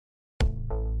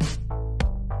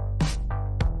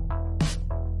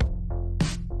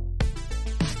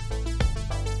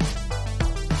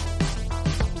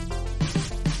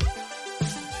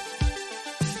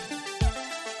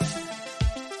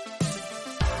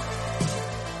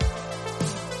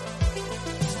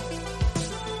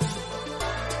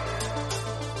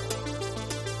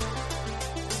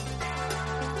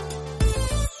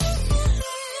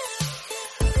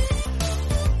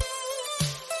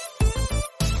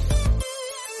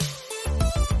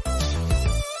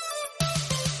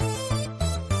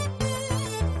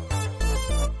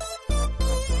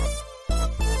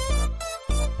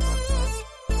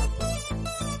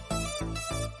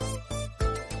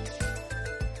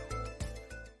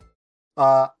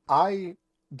I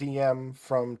DM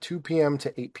from 2 p.m.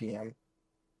 to 8 p.m.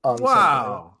 on Sunday.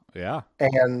 Wow. Yeah.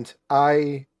 And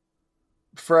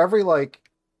for every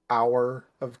hour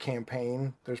of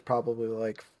campaign, there's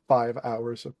probably 5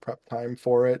 hours of prep time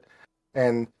for it.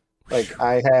 And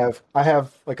I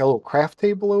have like a little craft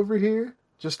table over here,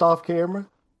 just off camera,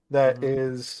 that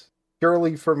is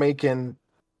purely for making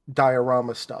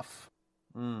diorama stuff.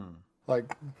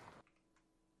 Like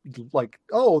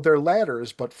they're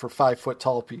ladders, but for 5 foot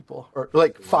tall people, or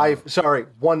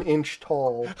 1 inch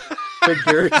tall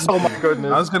figures. Oh my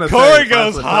goodness! I was gonna Corey say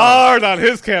goes hard on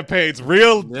his campaigns.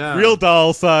 Real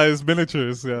doll size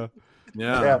miniatures.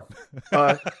 Yeah.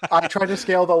 I tried to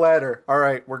scale the ladder. All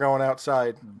right, we're going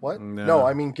outside. What? No,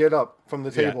 I mean get up from the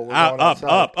table. We're going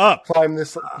outside. Up. Climb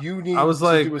this. You need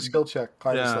to do a skill check.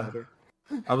 Climb this ladder.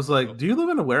 I was like, do you live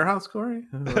in a warehouse, Corey?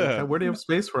 Like, where do you have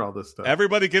space for all this stuff?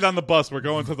 Everybody get on the bus. We're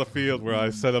going to the field where I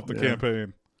set up the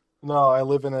campaign. No, I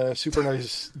live in a super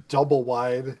nice double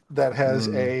wide that has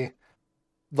if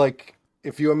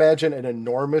you imagine an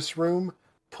enormous room,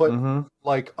 put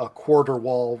a quarter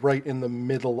wall right in the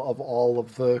middle of all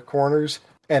of the corners,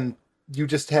 and you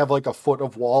just have a foot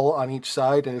of wall on each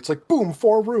side, and it's like, boom,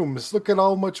 4 rooms. Look at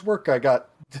how much work I got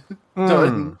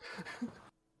done.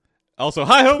 Also,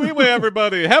 hi-ho, wee-way,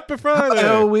 everybody. Happy Friday.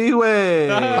 Hi-ho, wee-way.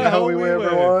 Hi-ho, wee-way,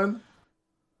 everyone.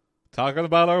 Talking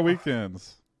about our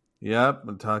weekends. Yep,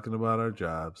 and talking about our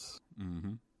jobs.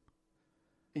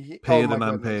 Paid and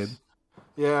unpaid.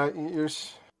 Yeah, you're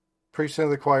preaching to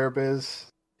the choir, Biz.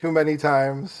 Too many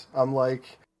times, I'm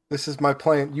like, this is my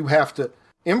plan. You have to.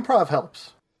 Improv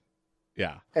helps.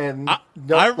 Yeah. And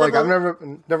I've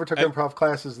never took improv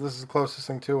classes. This is the closest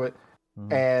thing to it.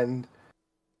 And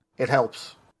it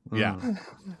helps. Yeah.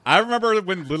 I remember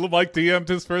when Little Mike DM'd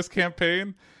his first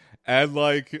campaign, and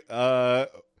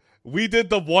we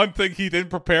did the one thing he didn't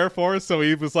prepare for, so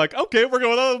he was like, okay, we're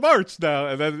going on a march now.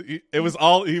 And then he was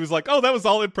like, oh, that was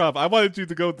all improv. I wanted you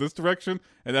to go this direction,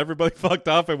 and everybody fucked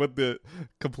off and went the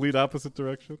complete opposite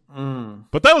direction.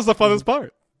 But that was the funnest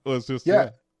part. It was just,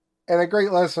 and a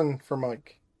great lesson for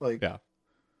Mike. What's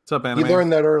up, anime? You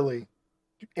learned that early.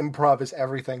 Improv is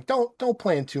everything. Don't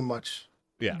plan too much.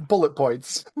 Yeah. Bullet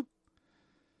points.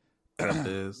 That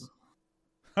is.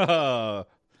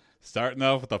 Starting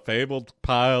off with a fabled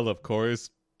pile of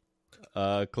Corey's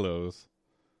clothes.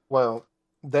 Well,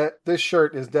 this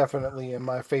shirt is definitely in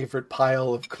my favorite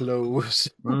pile of clothes.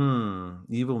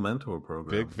 Evil mentor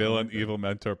program. Big villain, evil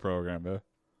mentor program.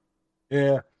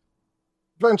 Yeah.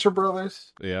 Venture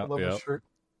Brothers. Yeah. I love this shirt.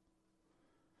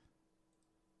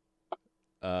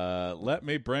 Let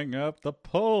me bring up the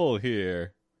poll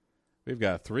here. We've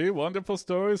got 3 wonderful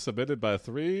stories submitted by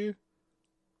 3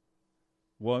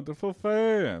 wonderful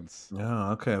fans.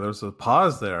 Yeah, okay. There's a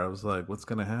pause there. I was like, what's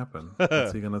going to happen?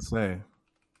 What's he going to say?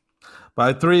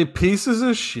 By 3 pieces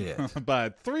of shit. By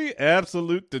 3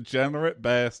 absolute degenerate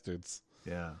bastards.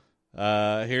 Yeah.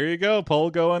 Here you go.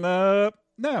 Poll going up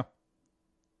now.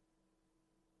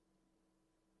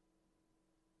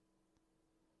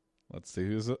 Let's see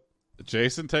who's it.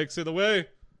 Jason takes it away.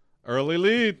 Early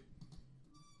lead.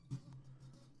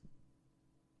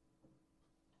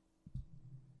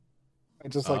 I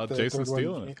just like the Jason third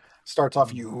stealing one. it. Starts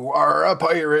off, you are a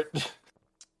pirate.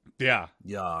 Yeah.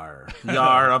 Yar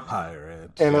a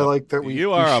pirate. And I like that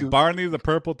you are a Barney the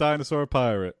Purple Dinosaur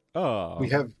pirate. Oh.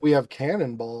 We have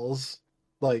cannonballs.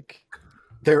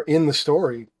 They're in the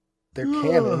story. They're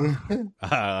canon.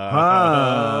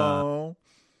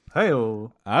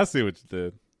 Hey-oh. I see what you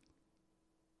did.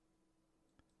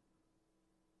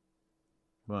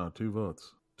 Wow, 2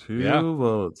 votes. 2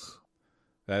 votes.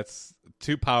 That's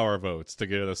 2 power votes to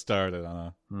get us started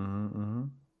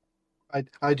on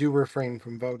I do refrain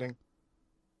from voting.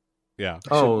 Yeah.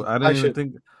 I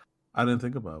didn't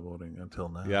think about voting until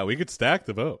now. Yeah, we could stack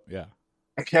the vote. Yeah.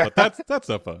 Yeah. But that's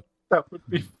no fun. That would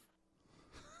be.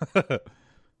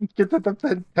 Get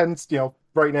the pens,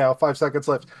 right now. 5 seconds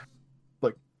left.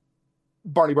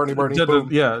 Barney, boom.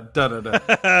 Yeah,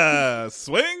 da.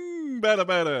 Swing,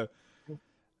 bada.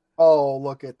 Oh,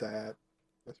 look at that.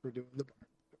 Guess we're doing the.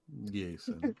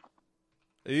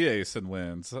 Jason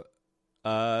wins.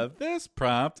 This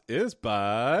prompt is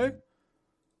by.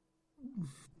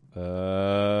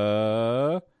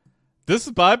 This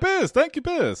is by Biz. Thank you,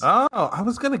 Biz. Oh, I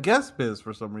was gonna guess Biz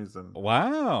for some reason.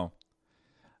 Wow.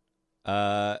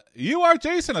 You are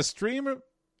Jason, a streamer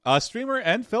and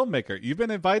filmmaker. You've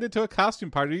been invited to a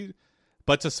costume party,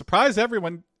 but to surprise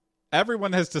everyone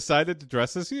has decided to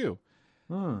dress as you.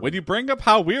 When you bring up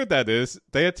how weird that is,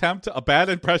 they attempt a bad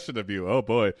impression of you. Oh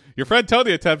boy. Your friend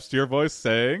Tony attempts your voice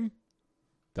saying... ...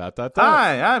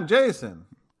 Hi, I'm Jason.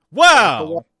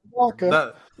 Wow!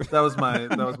 Waka. That was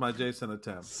my Jason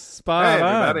attempt. Spot Hey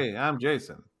on. everybody, I'm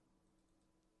Jason.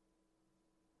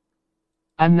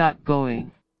 I'm not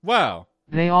going. Wow.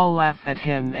 They all laugh at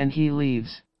him and he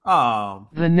leaves. Oh,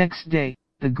 The next day,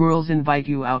 the girls invite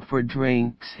you out for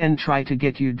drinks and try to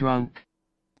get you drunk.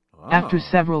 After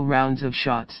several rounds of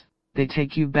shots, they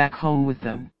take you back home with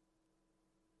them.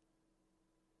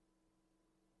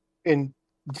 And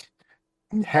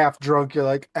half drunk, you're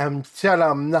like, said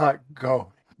I'm not going.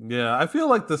 Yeah, I feel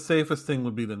like the safest thing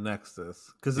would be the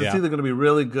Nexus because it's Yeah. either going to be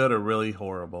really good or really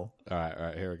horrible. All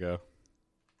right, here we go.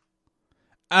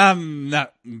 I'm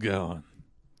not going.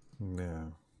 Yeah.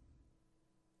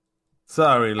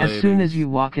 Sorry, ladies. As soon as you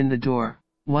walk in the door,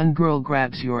 one girl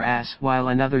grabs your ass while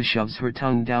another shoves her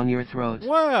tongue down your throat.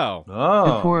 Wow.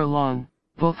 Oh. Before long,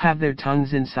 both have their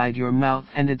tongues inside your mouth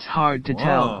and it's hard to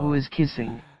tell who is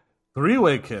kissing.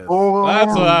 Three-way kiss. Oh,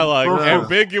 That's what I like. Yeah.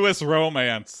 Ambiguous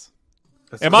romance.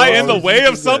 That's Am I in the always way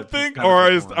of good. something, It's kind or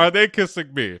of is good are they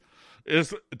kissing me?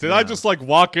 Did I just like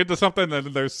walk into something and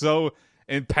they're so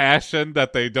impassioned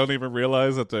that they don't even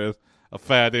realize that there's a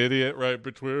fat idiot right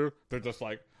between? They're just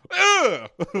like, ugh!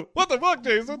 What the fuck,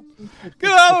 Jason?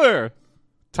 Get out of there!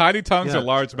 Tiny tongues Yeah. or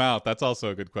large mouth? That's also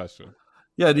a good question.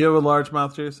 Yeah, do you have a large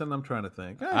mouth, Jason? I'm trying to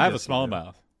think. I have a guess you small do.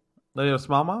 mouth. Oh, you have a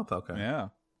small mouth? Okay. Yeah.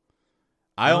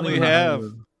 I don't only even know how have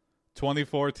you-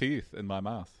 24 teeth in my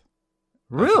mouth.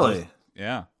 Really?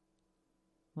 Yeah.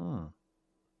 Hmm.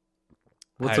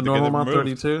 I What's had a to get normal it mouth?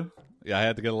 removed. 32? Yeah, I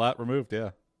had to get a lot removed,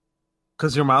 yeah.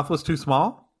 Because your mouth was too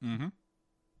small? Mm-hmm.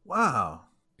 Wow.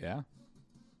 Yeah.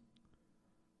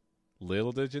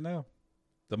 Little did you know.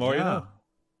 The more you know.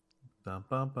 Dum,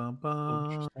 bum, bum, bum.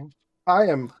 Interesting. I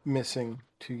am missing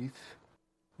teeth,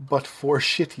 but for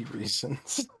shitty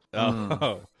reasons.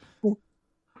 Oh.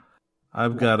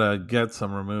 I've got to get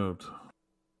some removed.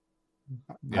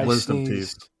 I Wisdom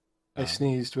sneezed. teeth. I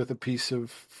sneezed with a piece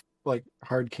of like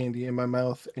hard candy in my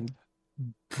mouth and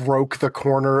broke the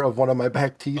corner of one of my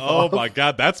back teeth. Oh off. my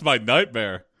god, that's my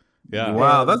nightmare. Yeah.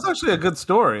 Wow, And- that's actually a good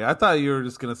story. I thought you were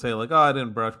just going to say, like, oh, I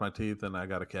didn't brush my teeth and I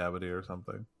got a cavity or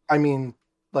something. I mean,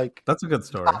 like That's a good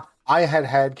story. I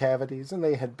had cavities and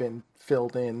they had been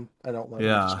filled in. I don't let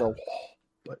Yeah. them just go.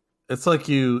 It's like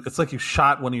you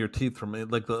shot one of your teeth from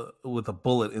it, like with a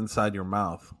bullet inside your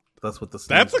mouth. That's what the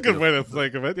That's a sneeze good way to feels.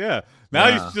 think of it, yeah. Now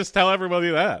you Yeah. should just tell everybody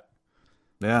that.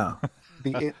 Yeah.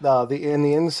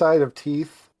 The inside of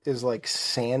teeth is like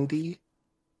sandy,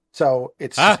 so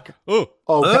it's Ooh.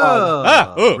 oh god,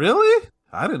 Ah, ooh. Really?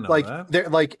 I didn't know like that. they're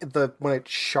like when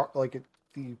it's sharp, like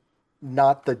the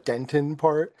not the dentin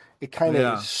part, it kind of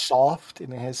Yeah. is soft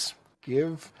and it has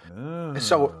give. Oh.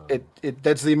 So it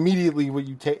that's the immediately what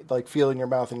you take, like feel in your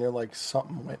mouth and you're like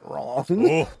something went wrong.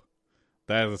 Ooh.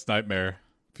 That is nightmare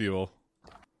fuel.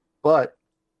 But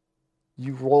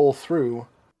you roll through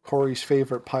Corey's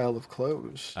favorite pile of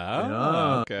clothes Oh,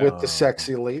 Yeah. okay. with the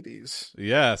sexy ladies,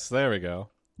 Yes, there we go.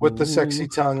 with the sexy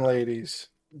tongue ladies.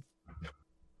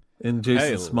 in Jason's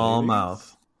Hey, small ladies.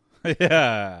 mouth.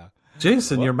 Yeah.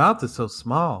 Jason, What? your mouth is so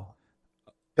small.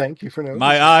 Thank you for noticing.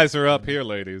 My eyes are up here,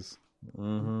 ladies.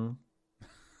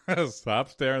 Mm-hmm. Stop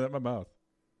staring at my mouth.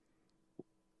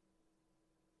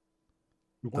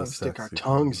 We want to The stick our sexy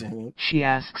tongues tongue. in it. She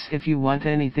asks if you want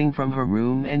anything from her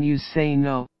room and you say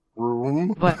no.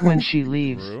 Room. But when she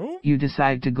leaves, Room? you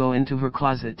decide to go into her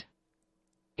closet.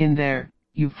 In there,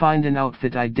 you find an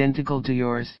outfit identical to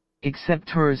yours,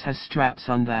 except hers has straps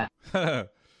on that Yeah.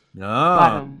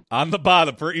 bottom. On the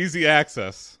bottom for easy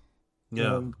access.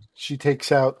 Yeah. She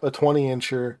takes out a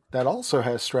 20-incher that also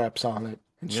has straps on it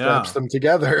and Yeah. straps them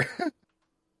together.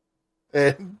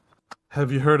 And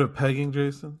Have you heard of pegging,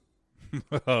 Jason?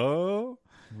 Oh.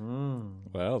 Mm.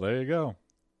 Well, there you go.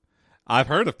 I've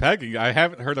heard of pegging. I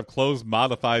haven't heard of clothes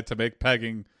modified to make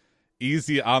pegging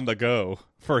easy on the go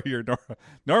for your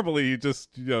normally you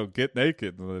just get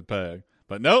naked and then peg.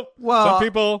 But nope. Well- some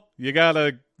people you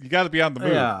gotta be on the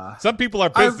move. Yeah. Some people are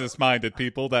business minded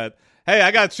people that, hey,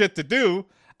 I got shit to do.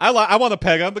 I want to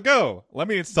peg on the go. Let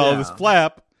me install this Yeah.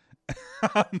 flap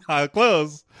on my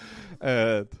clothes.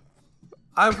 And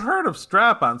I've heard of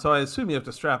strap on, so I assume you have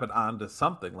to strap it onto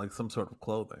something, like some sort of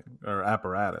clothing or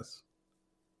apparatus.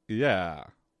 yeah,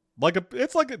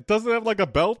 it's like it doesn't have like a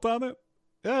belt on it.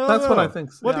 Yeah, I don't That's what know. I think.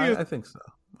 What Yeah, do you? I think so.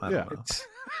 I Yeah. don't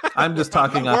know. I'm just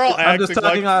talking. We're all I'm just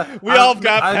acting talking. like we all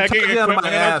got I'm pegging talking out of equipment my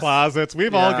in our ass. closets.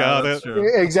 We've all Yeah, got that's it.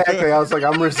 true. exactly, I was like,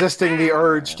 I'm resisting the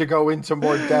urge to go into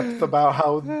more depth about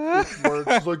how it works.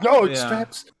 It's like, no, it Yeah.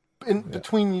 straps in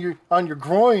between on your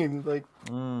groin. Like,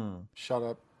 Mm, shut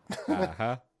up.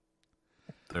 Uh-huh.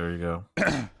 there you go.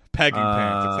 Pegging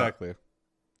pants, exactly.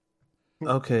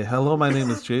 Okay, hello. My name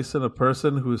is Jason, a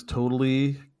person who is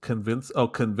totally Convinced. Oh,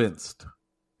 convinced.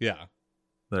 Yeah.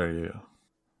 There you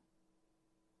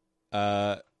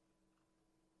go.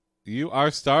 You are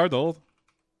startled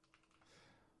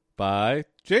by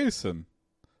Jason,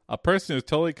 a person who's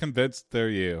totally convinced they're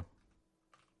you.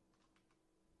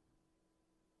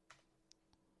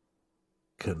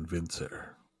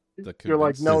 Convincer. You're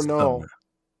like, no, It's no. somewhere.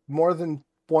 More than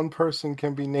one person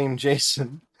can be named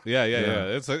Jason. Yeah.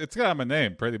 Yeah. It's got my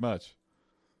name pretty much.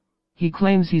 He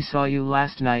claims he saw you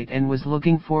last night and was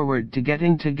looking forward to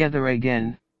getting together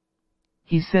again.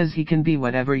 He says he can be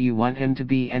whatever you want him to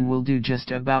be and will do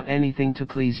just about anything to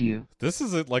please you. This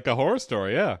is like a horror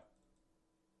story, yeah.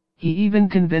 He even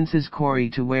convinces Corey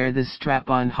to wear this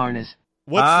strap-on harness.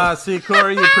 See,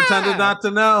 Corey, you pretended not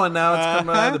to know, and now it's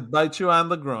coming out to bite you on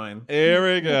the groin.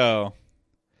 Here we go.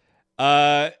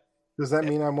 Does that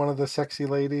mean I'm one of the sexy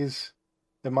ladies?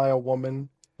 Am I a woman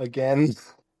again?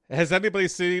 Has anybody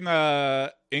seen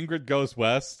Ingrid Goes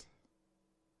West?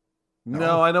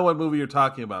 No, I know what movie you're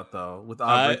talking about, though. With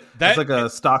Aubrey, that- it's like a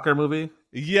stalker movie.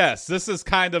 Yes, this is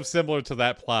kind of similar to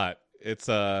that plot. It's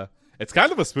kind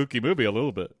of a spooky movie a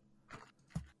little bit.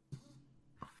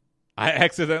 I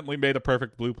accidentally made a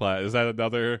Perfect Blue plot. Is that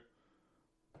another?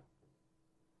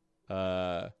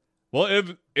 Well,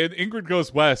 in Ingrid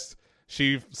Goes West,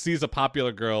 she sees a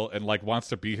popular girl and like wants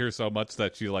to be here so much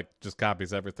that she like just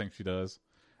copies everything she does,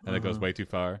 and it goes way too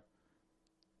far.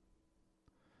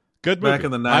 Good movie. Back in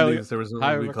the 90s, there was a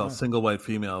movie called Single White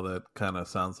Female that kind of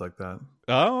sounds like that.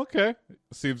 Oh, okay.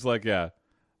 Seems like, yeah.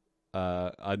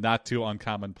 A not too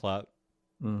uncommon plot.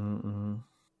 I'm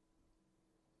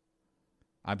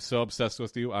so obsessed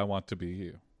with you, I want to be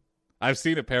you. I've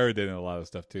seen it parodied in a lot of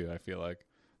stuff, too, I feel like.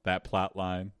 That plot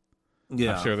line.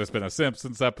 Yeah. I'm sure there's been a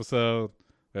Simpsons episode.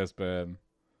 There's been...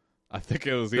 I think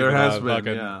it was even There has on been,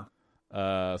 fucking,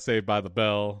 yeah. Saved by the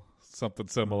Bell. Something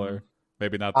similar.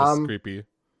 Maybe not this creepy.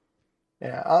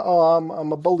 Yeah,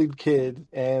 I'm a bullied kid,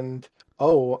 and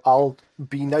I'll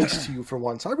be nice to you for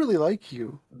once. I really like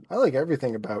you. I like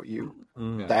everything about you.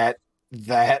 Mm. That.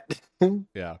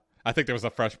 Yeah. I think there was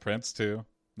a Fresh Prince, too.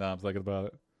 Now I'm thinking about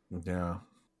it. Yeah.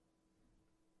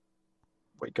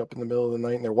 Wake up in the middle of the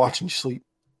night and they're watching you sleep.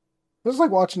 It's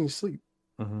like watching you sleep.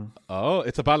 Mm-hmm. Oh,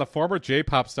 it's about a former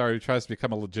J-pop star who tries to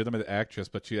become a legitimate actress,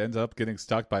 but she ends up getting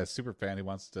stuck by a super fan who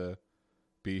wants to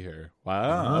be her.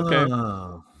 Wow.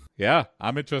 Okay. Yeah,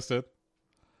 I'm interested.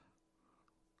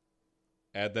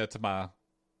 Add that to my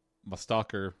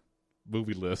stalker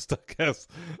movie list, I guess.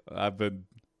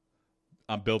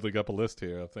 I'm building up a list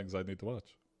here of things I need to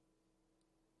watch.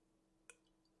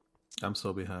 I'm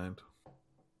so behind.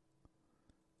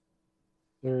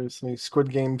 Seriously,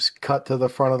 Squid Game's cut to the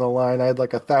front of the line. I had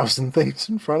like 1,000 things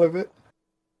in front of it.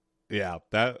 Yeah,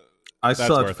 I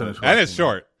still have to finish it. And it's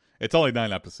short. It's only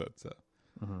 9 episodes. So.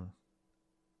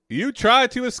 You try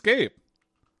to escape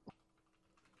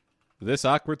this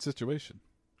awkward situation.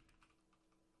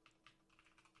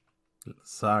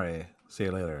 Sorry. See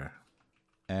you later.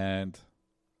 And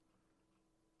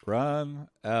run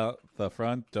out the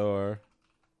front door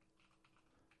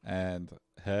and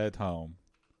head home.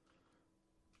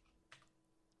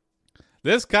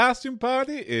 This costume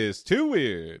party is too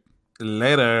weird.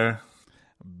 Later.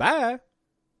 Bye.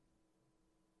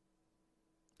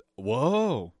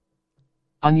 Whoa.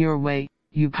 On your way,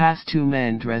 you pass 2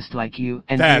 men dressed like you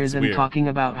and hear them weird. talking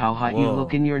about how hot you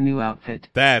look in your new outfit.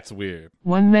 That's weird.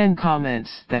 One man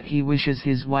comments that he wishes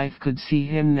his wife could see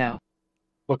him now.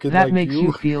 Looking That like makes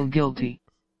you feel guilty.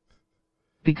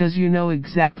 Because you know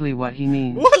exactly what he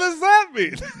means. What does that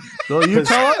mean? So you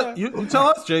tell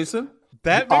us, Jason.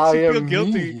 That makes you feel am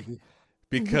guilty me.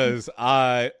 because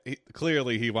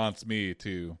clearly he wants me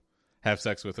to have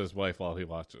sex with his wife while he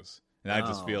watches. And I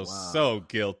just feel so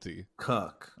guilty.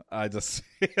 Cuck. I just,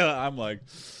 I'm like,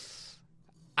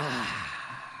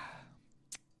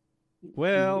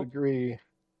 well. You agree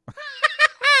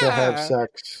to have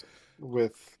sex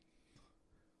with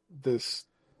this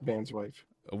man's wife.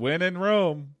 When in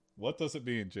Rome. What does it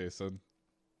mean, Jason?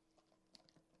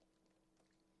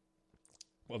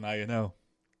 Well, now you know.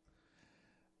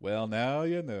 Well, now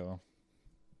you know.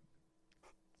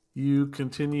 You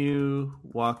continue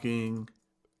walking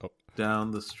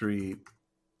down the street,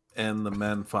 and the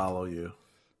men follow you.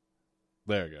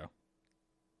 There you go.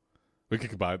 We could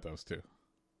combine those two.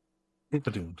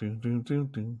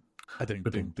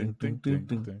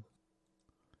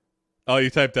 Oh, you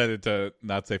typed that into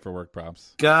not safe for work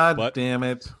prompts. God damn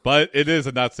it. But it is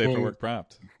a not safe for work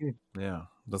prompt. Yeah,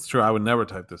 that's true. I would never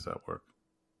type this at work.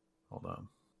 Hold on.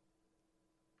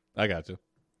 I got you.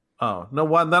 Oh no!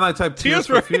 What? Then I typed Tears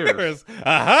for Fears.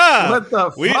 Aha! What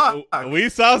the fuck? We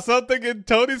saw something in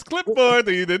Tony's clipboard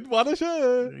that you didn't want to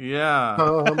show. Yeah,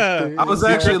 I was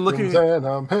actually looking- And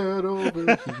I'm head over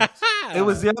heels. it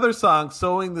was the other song,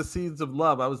 "Sowing the Seeds of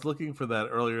Love." I was looking for that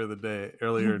earlier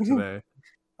today.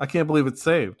 I can't believe it's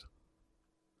saved.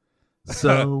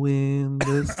 Sowing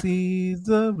the seeds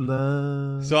of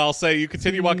love. So I'll say you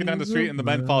continue walking down the street and the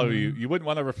men follow you. You wouldn't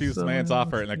want to refuse the man's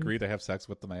offer and agree to have sex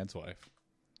with the man's wife.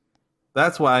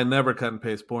 That's why I never cut and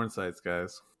paste porn sites,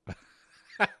 guys.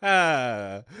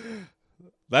 That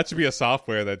should be a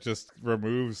software that just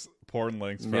removes porn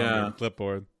links from your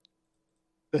clipboard.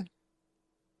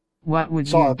 What would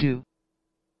Saw you it. do?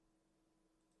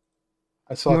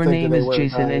 I saw a Your thing name today is where a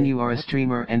Jason guy- and you are a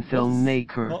streamer and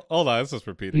filmmaker. Hold on, this is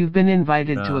repeating. You've been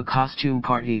invited to No. a costume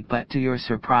party, but to your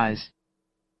surprise,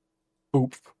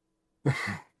 Oof.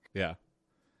 Yeah.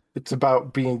 It's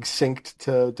about being synced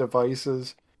to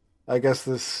devices. I guess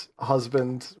this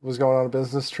husband was going on a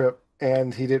business trip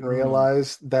and he didn't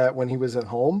realize that when he was at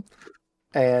home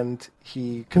and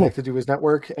he connected to his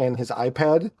network and his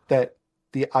iPad, that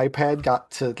the iPad got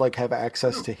to like have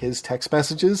access to his text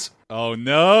messages. Oh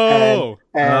no!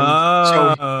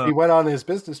 And so he went on his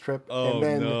business trip Oh and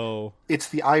then no! it's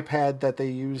the iPad that they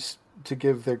use to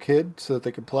give their kid so that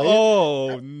they can play it.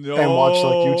 Oh no! And watch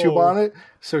like YouTube on it.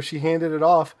 So she handed it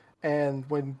off, and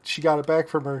when she got it back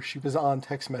from her, she was on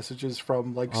text messages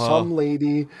from like some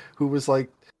lady who was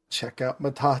like, "Check out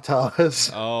my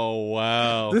tatas." Oh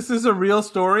wow! This is a real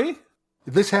story?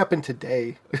 This happened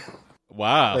today.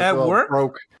 Wow! At work?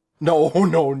 Broke. No.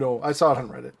 I saw it on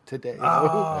Reddit today.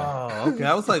 Oh, okay.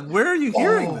 I was like, where are you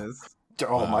hearing this?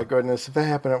 Oh my goodness! If that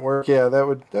happened at work, yeah, that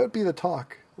would be the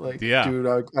talk. Like, Yeah.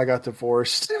 dude, I got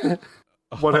divorced.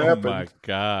 What Oh happened? my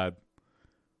god!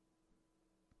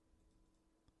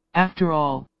 after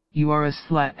all, you are a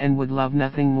slut and would love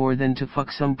nothing more than to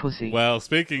fuck some pussy. Well,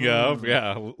 speaking of,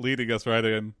 leading us right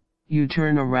in. You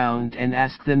turn around and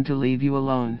ask them to leave you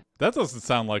alone. That doesn't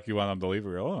sound like you want them to leave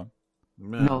her alone.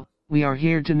 No, we are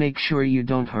here to make sure you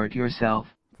don't hurt yourself.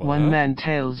 What? One man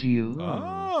tells you.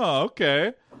 Oh,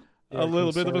 okay. Yeah, A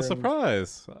little bit of a concerned.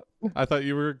 surprise. I thought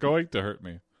you were going to hurt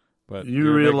me, but You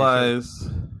were making realize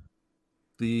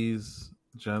these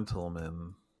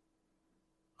gentlemen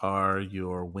are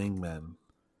your wingmen.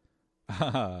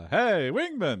 sure. Hey,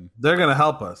 wingman. They're going to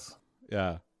help us.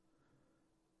 Yeah.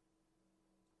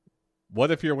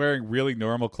 What if you're wearing really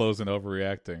normal clothes and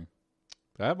overreacting?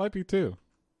 That might be too.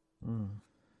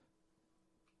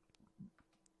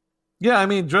 Yeah, I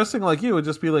mean, dressing like you would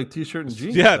just be like t-shirt and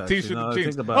jeans. Yeah, actually, t-shirt now and that I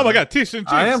jeans. think about Oh my it. god, t-shirt and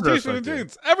I am jeans. dressed T-shirt and like you.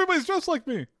 jeans. Everybody's dressed like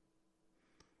me.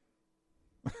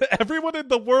 Everyone in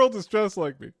the world is dressed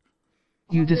like me.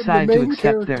 You decide to main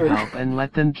accept their character. help and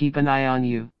let them keep an eye on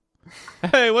you.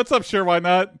 Hey, what's up? Sure, why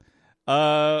not?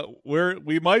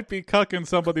 We might be cucking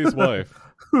somebody's wife.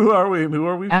 Who are we? Who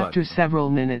are we? After fucking?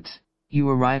 several minutes, you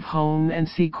arrive home and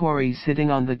see Corey sitting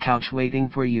on the couch waiting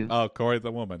for you. Oh, Corey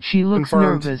the woman. She looks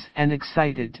Confirmed. nervous and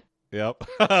excited. Yep.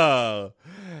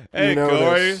 Hey, You know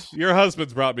Corey, this. your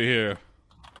husband's brought me here.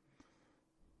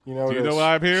 You know, Do you know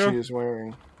why I'm here? She is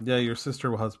wearing. Yeah, your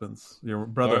sister husbands, your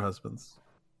brother What? husbands.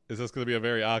 Is this going to be a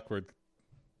very awkward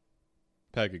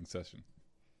pegging session?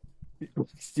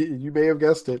 You may have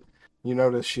guessed it. You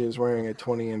notice she is wearing a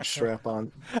 20-inch strap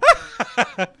on.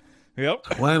 Yep.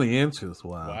 20 inches.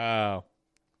 Wow. Wow.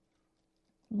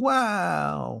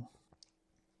 Wow.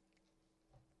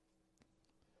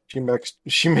 She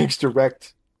makes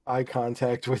direct eye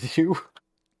contact with you.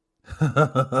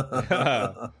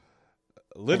 Little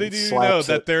And do you slaps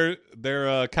know it. that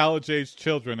their college-age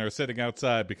children are sitting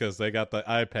outside because they got the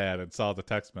iPad and saw the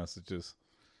text messages.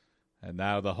 And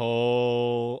now the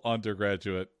whole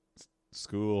undergraduate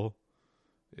school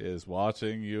is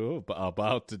watching you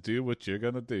about to do what you're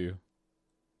going to do.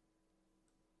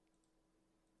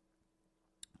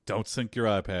 Don't sync your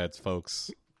iPads, folks.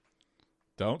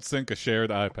 Don't sync a shared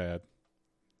iPad.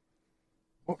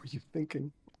 What were you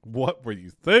thinking? What were you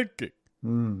thinking?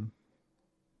 Hmm.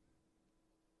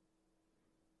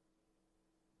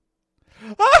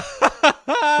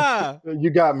 You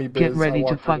got me, Biz. Get ready I to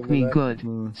walked right fuck into me that.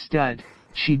 good, stud.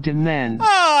 She demands. Oh,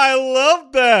 I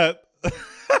love that.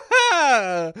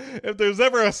 If there's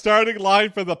ever a starting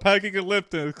line for the pegging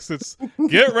Olympics, it's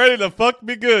get ready to fuck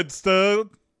me good, stud.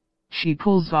 She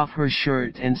pulls off her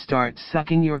shirt and starts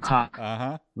sucking your cock.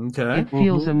 Uh-huh. Okay. It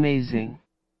feels amazing.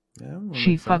 Yeah, well,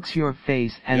 She makes fucks sense. your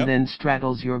face and Yep. then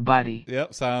straddles your body.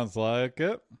 Yep, sounds like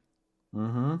it.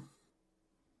 Mm-hmm.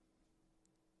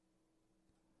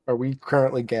 Are we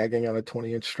currently gagging on a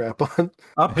 20-inch strap on?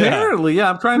 Apparently, yeah.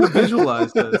 I'm trying to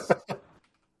visualize this.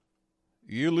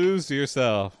 You lose to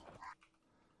yourself.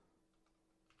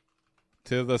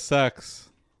 to the sex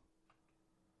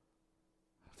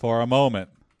for a moment.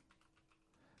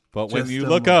 But when Just you a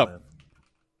look moment. up,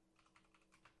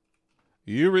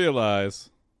 you realize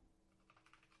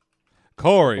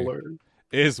Corey Blurred.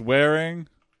 is wearing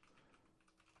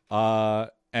an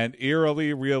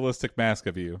eerily realistic mask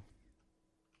of you.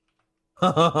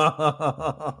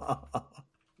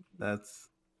 That's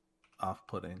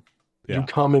off-putting. Yeah. You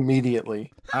come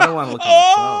immediately. I don't want to look at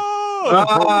myself. Oh!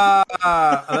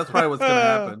 That's probably what's gonna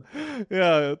happen.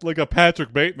 Yeah, like a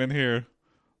Patrick Bateman here.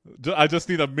 I just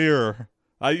need a mirror.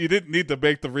 You didn't need to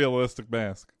make the realistic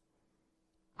mask.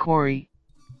 Corey.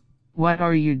 What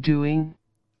are you doing?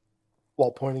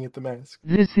 While pointing at the mask.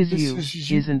 This is This you,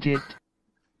 is you. isn't it?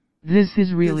 This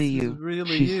is really This is you,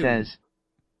 really she you. says.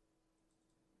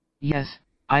 Yes,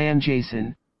 I am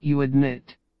Jason, you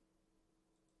admit.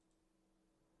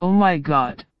 Oh my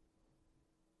god.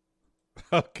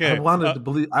 Okay. I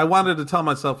wanted to tell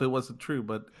myself it wasn't true,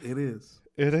 but it is.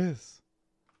 It is.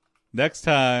 Next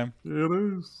time It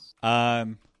is.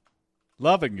 on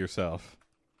Loving Yourself.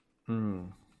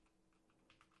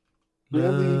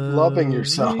 Really loving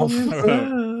yourself.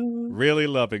 Really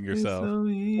loving It's yourself. so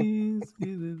easy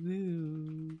to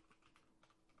do.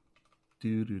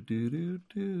 Do do do do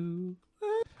do.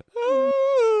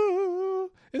 Ooh,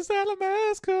 is that a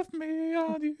mask of me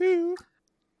on you?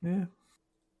 Yeah.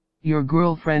 Your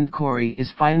girlfriend Corey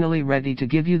is finally ready to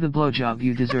give you the blowjob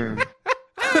you deserve.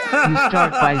 You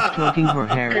start by stroking her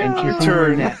hair and kissing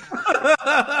her Turn. neck.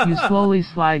 You slowly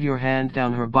slide your hand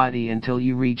down her body until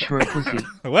you reach her pussy.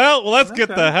 Well, let's get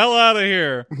the hell out of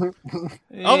here.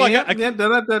 Oh my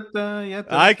God,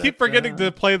 I keep forgetting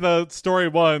to play the story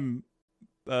 1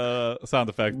 sound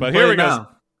effect, but here we go.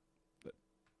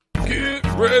 Get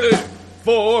ready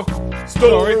for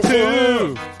story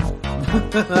 2.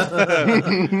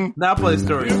 Now play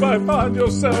story. You might find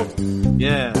yourself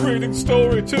Yeah. reading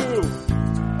story 2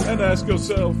 and ask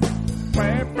yourself,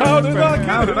 how did I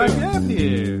How get did I here? get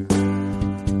here?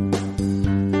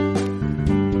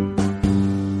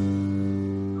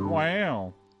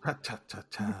 Wow.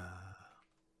 Ta-ta-ta-ta.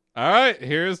 All right,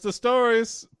 here's the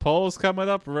stories. Poll's coming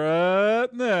up right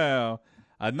now.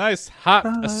 A nice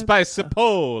hot, spicy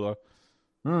poll.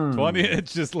 20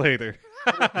 inches later.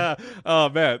 Oh,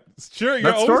 man. Sure,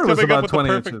 you're That always story was coming up about with 20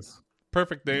 the inches.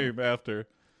 perfect name after.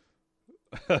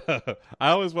 I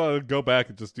always want to go back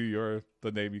and just do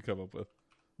the name you come up with.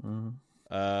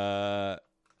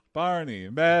 Barney,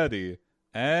 Maddie,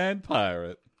 and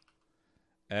Pirate.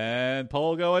 And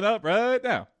poll going up right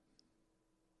now.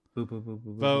 Vote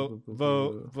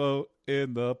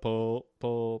in the poll.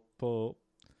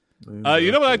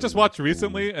 You know what I just watched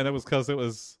recently, and it was because it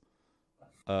was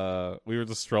we were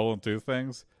just strolling through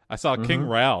things. I saw King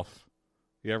Ralph.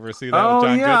 You ever see that with Oh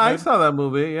John yeah, I Goodman? saw that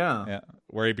movie. Yeah. Yeah,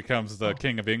 where he becomes the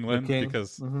King of England king.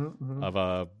 because of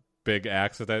a big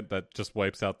accident that just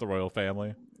wipes out the royal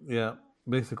family. Yeah.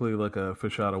 Basically like a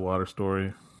fish out of water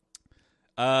story.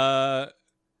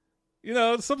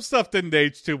 Some stuff didn't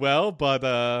age too well, but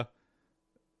it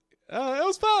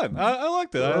was fun. I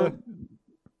liked it.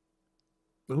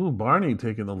 Ooh, Barney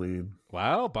taking the lead.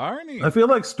 Wow, Barney. I feel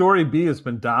like Story B has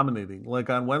been dominating. Like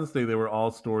on Wednesday, they were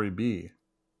all Story B.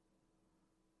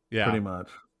 Yeah, Pretty much.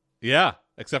 yeah,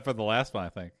 except for the last one, I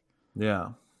think. Yeah.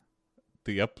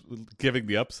 Giving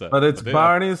the upset. But it's yeah,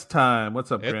 Barney's time.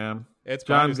 What's up, It- Graham? It's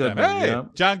John Barney's time. Goodman, Hey, yeah.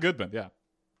 John Goodman. Yeah.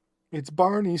 It's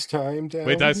Barney's time down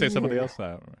Wait, did I say here. somebody else?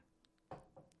 No.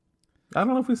 I don't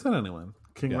know if we said anyone.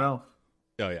 King Yeah. Ralph.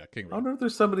 Oh yeah, King I Ralph. wonder if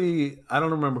there's somebody. I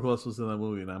don't remember who else was in that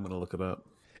movie, and I'm going to look it up.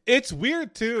 It's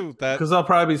weird too that Because I'll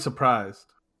probably be surprised.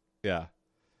 yeah,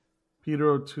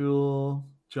 Peter O'Toole,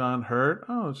 John Hurt.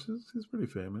 Oh, he's pretty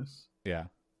famous. yeah.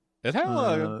 It had a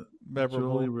lot of Uh,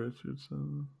 memorable. Jolie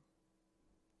Richardson.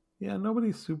 Yeah,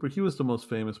 nobody's super. He was the most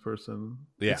famous person,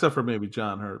 Yeah. except for maybe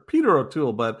John Hurt. Peter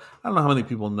O'Toole, but I don't know how many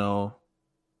people know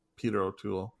Peter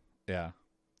O'Toole. Yeah.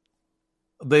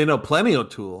 They know Plenty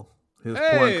O'Toole, his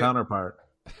Hey! porn counterpart.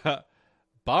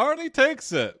 Barney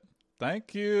takes it.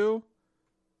 Thank you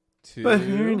to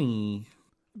Barney.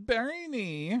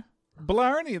 Barney.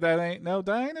 Blarney, that ain't no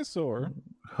dinosaur.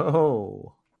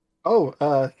 Oh,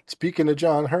 Speaking of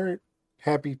John Hurt,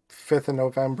 happy 5th of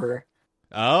November.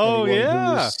 Oh Anyone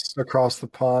yeah. who's across the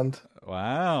pond.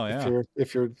 Wow, yeah.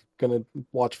 If you're gonna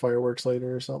watch fireworks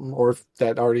later or something, or if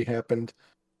that already happened.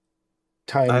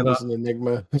 I Time don't- is an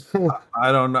enigma.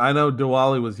 I don't know. I know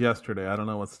Diwali was yesterday. I don't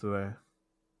know what's today.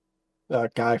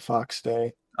 Guy Fawkes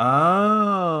Day.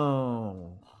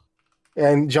 Oh.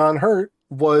 And John Hurt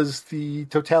was the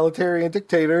totalitarian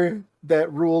dictator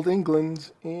that ruled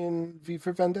England in V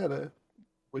for Vendetta,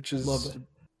 which is Love it.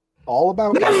 all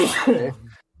about Fawkes Day.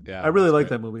 Yeah. I really that's like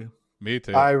great. that movie. Me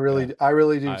too. I really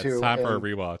do It's too. time for a and-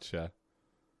 rewatch. Yeah.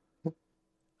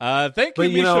 Thank you, But,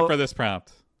 you Misha, know- for this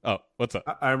prompt. Oh, what's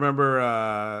up? I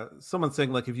remember someone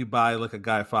saying like if you buy like a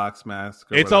Guy Fawkes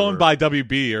mask, or It's whatever, owned by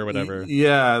WB or whatever.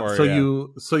 Yeah, Or, so yeah.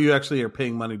 you actually are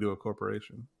paying money to a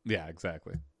corporation. Yeah,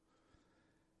 exactly.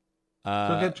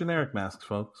 So get generic masks,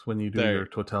 folks, when you do there- your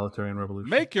totalitarian revolution.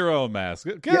 Make your own mask.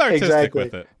 Get Yeah, artistic exactly.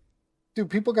 with it.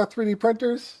 Dude, people got 3D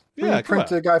printers. Yeah, 3D come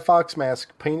print on. a Guy Fawkes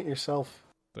mask. Paint it yourself.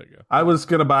 There you go. I was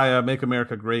gonna buy a "Make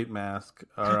America Great" mask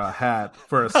or a hat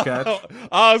for a sketch. Oh,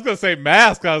 I was gonna say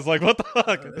mask. I was like, what the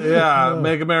fuck? Yeah,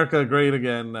 "Make America Great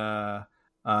Again"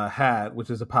 hat, which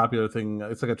is a popular thing.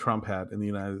 It's like a Trump hat in the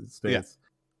United States.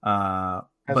 Has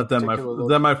But a particular look.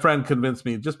 then my friend convinced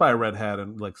me just buy a red hat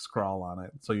and like scrawl on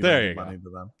it, so you There don't you give go. money to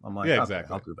them. I'm like, Yeah, okay,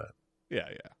 exactly. I'll do that. Yeah,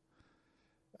 yeah.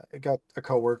 I got a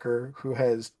coworker who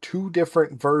has 2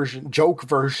 different joke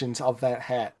versions of that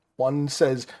hat. One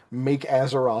says "Make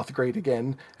Azeroth great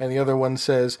again," and the other one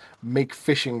says "Make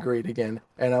fishing great again."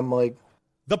 And I'm like,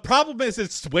 The problem is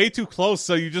it's way too close,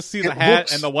 so you just see the It hat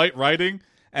looks- and the white writing,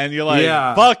 and you're like,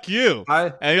 Yeah. fuck you.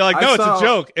 I And you're like, I no, saw- it's a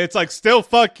joke. It's like, still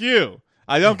fuck you.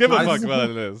 I don't give a I fuck saw- what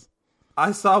it is.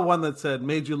 I saw one that said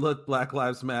 "Made you look Black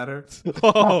Lives Matter."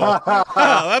 Oh,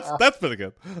 that's pretty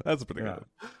good. That's pretty good.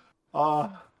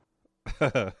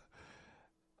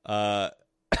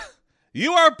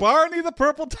 You are Barney the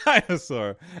Purple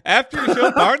Dinosaur. After your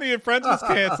show Barney and Friends was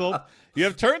canceled, you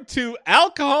have turned to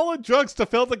alcohol and drugs to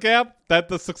fill the gap that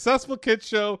the successful kids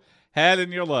show had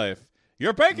in your life.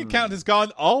 Your bank account has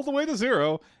gone all the way to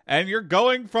zero, and you're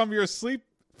going from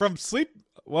sleeping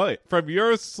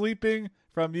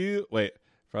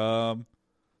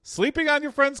on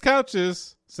your friends'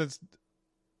 couches since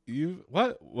you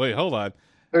what? Wait, hold on.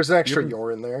 there's an extra You're-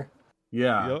 "your" in there.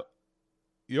 Yeah,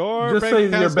 Your Just bank say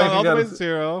account your has gone bank all the way to account is-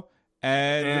 zero,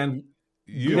 and and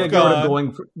you've get rid gone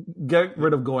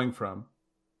of going from.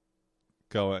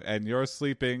 and you're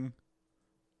sleeping.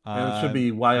 And it should on be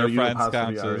your YOU friends'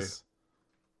 apostrophe couches.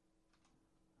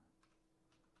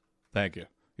 Thank you.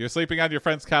 You're sleeping on your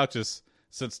friends' couches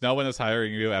since no one is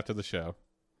hiring you after the show.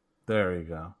 There you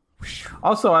go.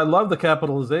 Also, I love the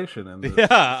capitalization in this,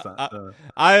 Yeah,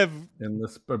 I've in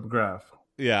this graph.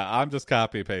 I'm just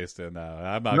copy pasting now.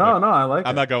 I'm not. No, I like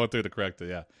I'm it. not going through the correct.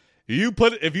 Yeah,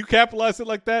 if you capitalize it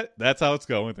like that, that's how it's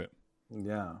going.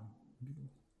 Yeah.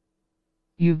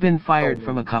 You've been fired Oh,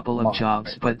 from a couple my of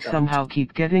jobs but God. somehow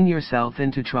keep getting yourself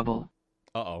into trouble.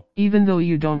 Uh-oh. Even though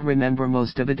you don't remember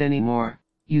most of it anymore,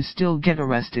 you still get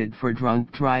arrested for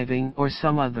drunk driving or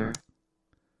some other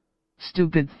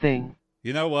stupid thing.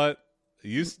 You know what?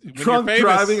 When you're Drunk famous-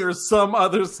 driving or some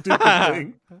other stupid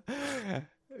thing.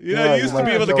 You know, Yeah, you used you to be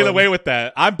might able to go get in. away with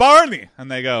that. I'm Barney,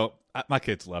 and they go, "My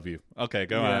kids love you." Okay,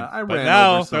 go Yeah, on. I But ran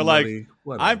now over they're like, somebody.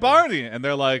 Whatever. "I'm Barney," and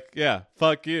they're like, "Yeah,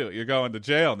 fuck you. You're going to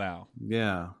jail now."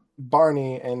 Yeah.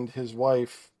 Barney and his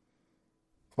wife,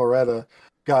 Loretta,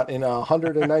 got in a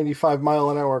 195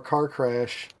 mile an hour car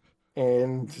crash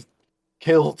and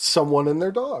killed someone and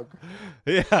their dog.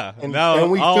 Yeah, And, now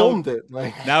and we filmed it.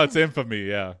 Like, Now it's infamy.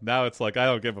 Yeah, now it's like I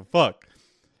don't give a fuck.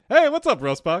 Hey, what's up,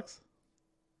 Roastbox?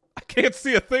 I can't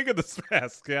see a thing in this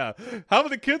mask. Yeah, how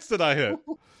many kids did I hit?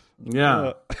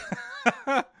 Yeah.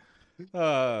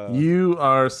 You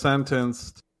are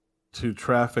sentenced to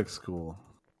traffic school.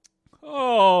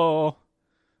 Oh,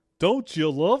 don't you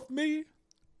love me?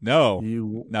 No.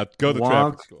 You Now go to traffic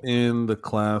walk school. in the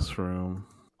classroom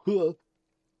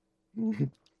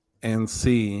and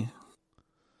see ...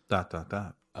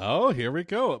 Oh, here we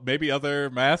go. Maybe other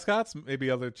mascots, maybe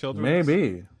other children.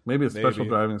 Maybe a special Maybe.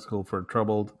 driving school for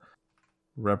troubled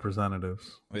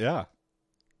representatives. Yeah.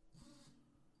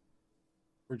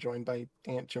 we're joined by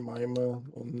Aunt Jemima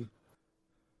and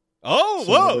Oh,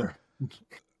 some whoa.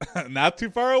 other- Not too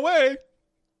far away.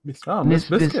 Oh, Miss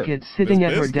Miss Biscuit sitting Miss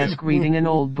at her Biscuit. desk reading an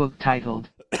old book titled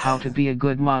How to Be a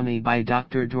Good Mommy by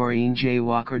Dr. Doreen J.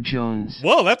 Walker Jones.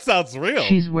 Whoa, that sounds real.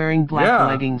 She's wearing black Yeah.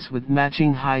 leggings with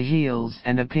matching high heels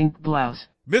and a pink blouse.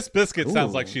 Miss Biscuit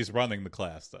sounds Ooh. like she's running the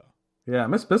class, though. Yeah,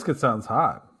 Miss Biscuit sounds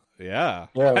hot. Yeah.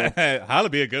 Yeah. How to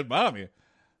be a good mommy.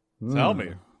 Tell Mm.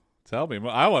 me. Tell me.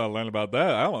 I want to learn about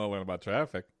that. I want to learn about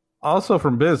traffic. Also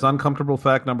from Biz, uncomfortable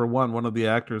fact number one of the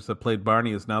actors that played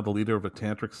Barney is now the leader of a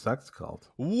tantric sex cult.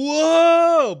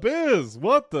 Whoa, Biz.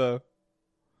 What the?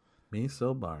 Me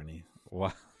so Barney.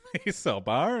 Wow. He's so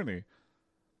Barney.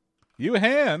 You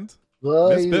hand.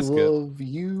 I Miss Biscuit. love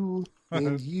you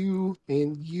and you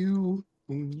and you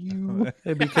and you.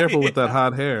 Hey, be careful with that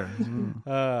hot hair.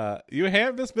 Mm. You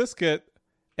hand Miss Biscuit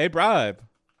a bribe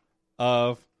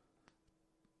of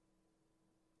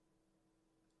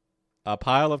a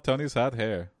pile of Tony's hot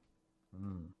hair.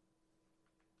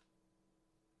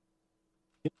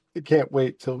 I can't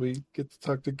wait till we get to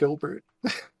talk to Gilbert.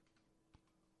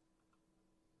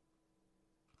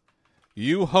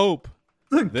 You hope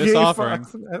The this gay offering.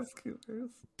 fox and Escooters.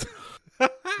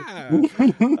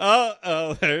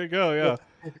 Oh, there you go. Yeah.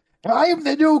 I am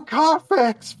the new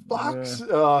Carfax Fox.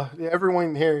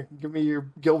 Everyone here, give me your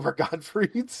Gilbert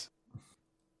Gottfrieds.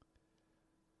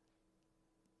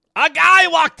 A guy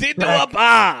walked into a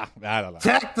bar. I don't know.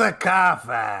 Check the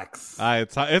Carfax.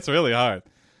 It's really hard.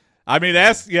 I mean,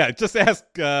 just ask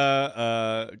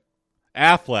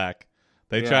Affleck.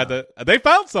 They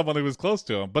found someone who was close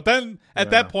to him, but then at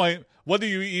that point, what are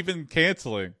you even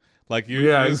canceling? Like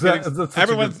exactly.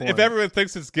 If everyone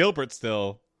thinks it's Gilbert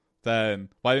still, then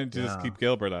why didn't you just keep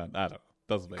Gilbert on? I don't know.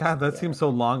 Doesn't make sense. God, that seems so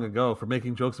long ago for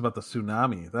making jokes about the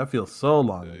tsunami. That feels so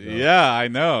long ago. Yeah, I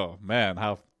know, man.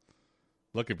 How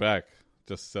looking back,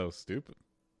 just so stupid.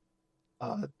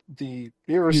 You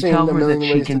ever You seen tell A her Million that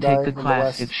she Ways can to Die take the in the class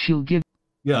West? if she'll give.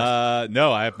 Yes.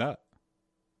 No, I have not.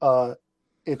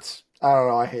 It's I don't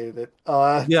know. I hated it.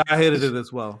 Yeah, I hated it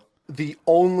as well. The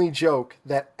only joke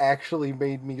that actually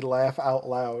made me laugh out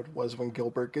loud was when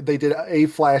they did a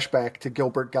flashback to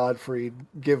Gilbert Gottfried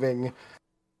giving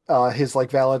his like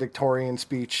valedictorian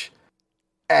speech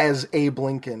as Abe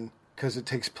Lincoln, because it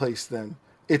takes place then.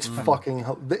 It's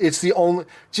it's the only,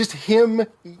 just him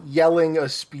yelling a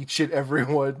speech at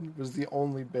everyone was the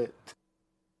only bit.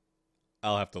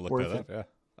 I'll have to look Worth that up. it. Yeah,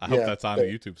 I hope that's on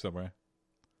YouTube somewhere.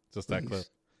 Just that clip.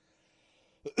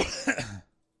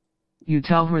 You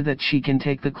tell her that she can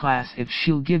take the class if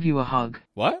she'll give you a hug.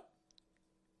 What?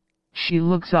 She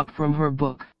looks up from her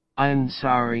book. I'm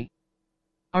sorry.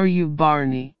 Are you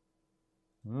Barney?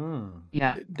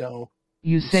 Yeah. No.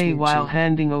 You say Smoochie. while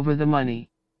handing over the money.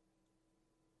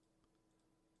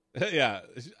 Yeah,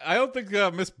 I don't think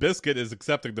Miss Biscuit is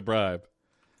accepting the bribe.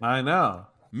 I know.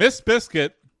 Miss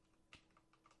Biscuit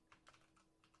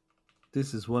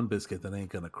This is one biscuit that ain't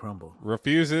gonna crumble.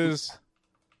 refuses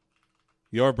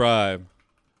your bribe.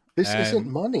 This And isn't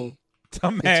money.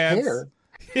 Demands, It's hair.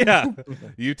 yeah,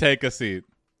 you take a seat.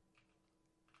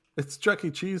 It's Chuck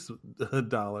E. Cheese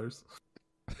dollars.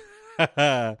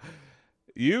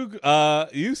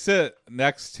 You sit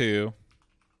next to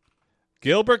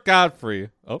Gilbert Godfrey.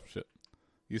 Oh shit!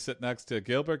 You sit next to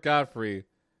Gilbert Godfrey,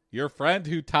 your friend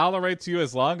who tolerates you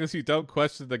as long as you don't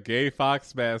question the gay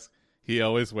fox mask he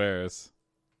always wears.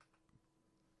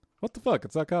 What the fuck?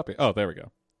 It's not copy. Oh, there we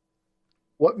go.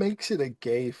 What makes it a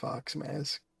gay fox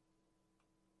mask?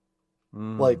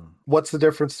 Like, what's the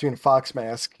difference between a fox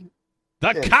mask?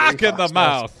 The Yeah, cock gay in the fox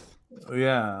mouth.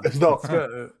 Yeah. No.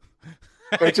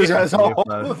 It just has all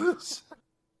of this.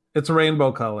 It's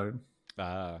rainbow colored.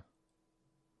 Ah.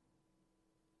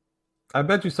 I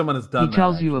bet you someone has done He that.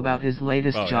 tells you actually. about his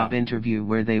latest Oh, job yeah. interview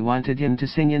where they wanted him to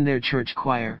sing in their church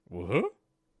choir. What?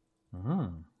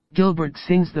 Gilbert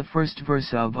sings the first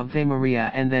verse of Ave Maria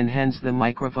and then hands the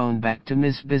microphone back to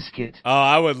Miss Biscuit. Oh,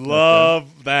 I would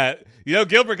love that. You know,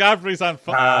 Gilbert Godfrey's on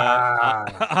Cameo.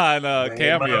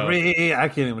 Marie. I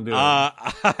can't even do it.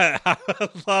 I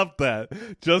would love that.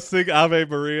 Just sing Ave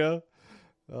Maria.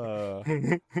 I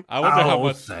wonder how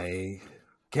much. Say,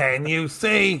 can you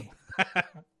see?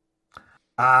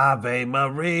 Ave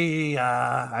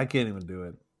Maria. I can't even do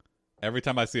it. Every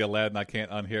time I see Aladdin, I can't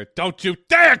unhear, don't you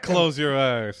dare close your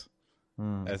eyes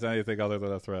as anything other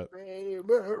than a threat.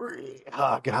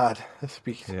 Oh, God.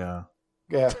 Yeah.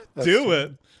 Yeah. Do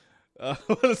it.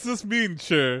 What does this mean,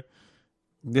 sure?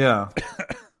 Yeah.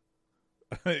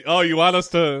 Oh, you want us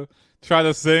to try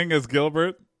to sing as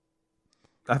Gilbert?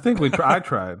 I think I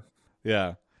tried.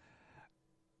 Yeah.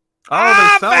 Oh,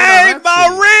 they sell it on Ave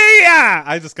Etsy. Maria!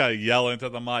 I just gotta yell into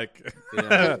the mic.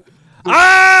 Yeah.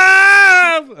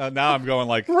 Now I'm going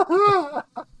like,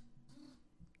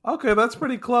 Okay, that's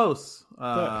pretty close.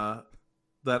 That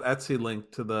Etsy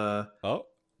link to the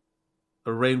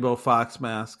rainbow fox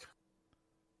mask.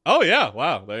 oh yeah,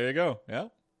 wow, there you go. Yeah.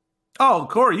 Oh,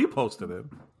 Corey, you posted it.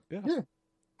 Yeah.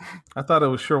 I thought it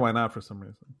was sure why not for some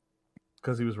reason.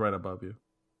 Because he was right above you.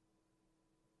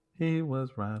 He was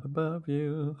right above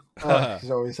you. He's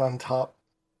always on top.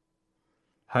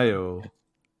 Hi-yo.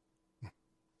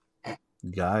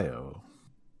 Gaio.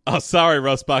 Oh, sorry,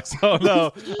 Rustbox. Oh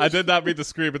no, I did not mean to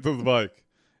scream into the mic.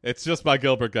 It's just by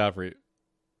Gilbert Godfrey.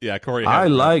 Yeah, Corey. I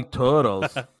like turtles.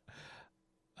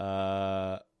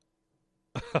 Oh,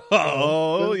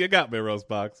 you got me,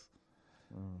 Rosebox.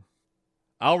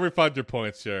 I'll refund your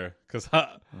points, sure. Because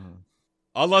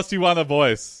unless you want a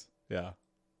voice, yeah.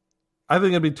 I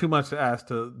think it'd be too much to ask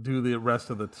to do the rest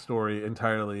of the story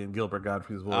entirely in Gilbert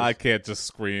Godfrey's voice. I can't just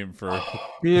scream for.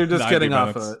 You're just 90 getting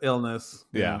minutes. off of illness.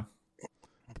 Yeah.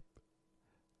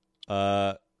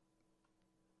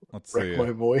 Let's Wreck see.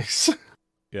 my voice.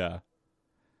 Yeah.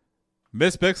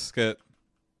 Miss Biscuit.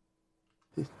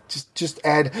 Just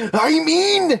add I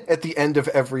mean at the end of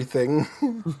everything.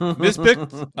 Miss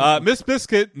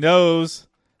Biscuit knows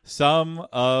some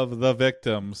of the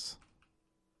victims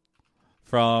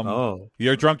from Oh.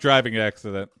 your drunk driving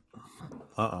accident.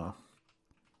 Uh-oh.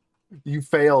 You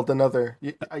failed another.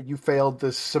 You failed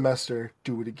this semester.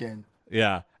 Do it again.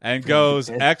 Yeah. And Drunk goes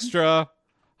again. extra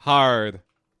hard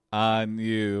on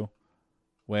you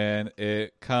when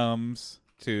it comes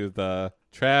to the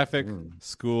traffic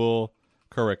school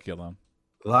curriculum.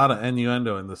 A lot of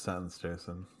innuendo in the sentence,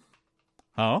 Jason.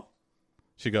 Huh?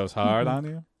 She goes hard on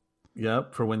you?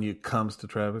 Yep, for when you comes to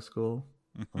traffic school.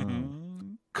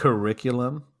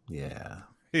 Curriculum. Yeah.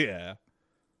 Yeah.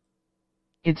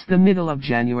 It's the middle of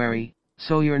January,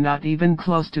 so you're not even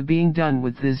close to being done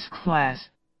with this class.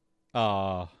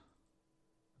 Aw.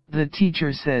 The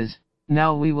teacher says,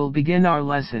 now we will begin our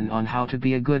lesson on how to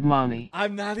be a good mommy.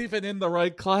 I'm not even in the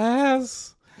right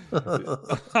class.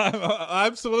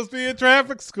 I'm supposed to be in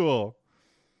traffic school.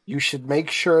 You should make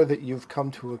sure that you've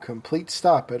come to a complete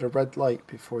stop at a red light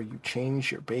before you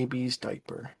change your baby's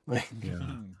diaper.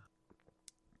 Yeah.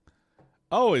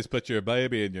 Always put your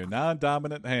baby in your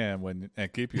non-dominant hand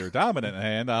and keep your dominant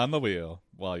hand on the wheel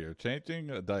while you're changing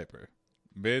a diaper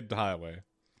mid-highway.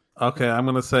 Okay, I'm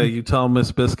going to say, you tell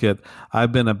Miss Biscuit,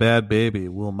 I've been a bad baby.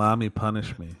 Will mommy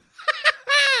punish me?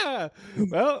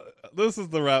 Well, this is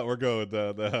the route we're going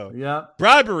down now. Yeah.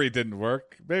 Bribery didn't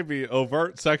work. Maybe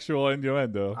overt sexual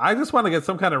innuendo. I just want to get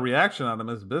some kind of reaction out of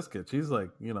Miss Biscuit. She's like,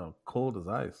 cold as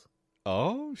ice.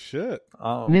 Oh, shit.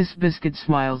 Oh. Miss Biscuit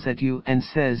smiles at you and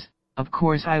says, of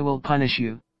course I will punish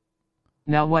you.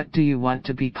 Now what do you want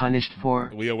to be punished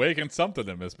for? We awakened something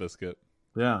in Miss Biscuit.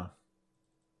 Yeah.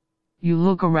 You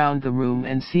look around the room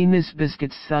and see Miss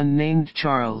Biscuit's son named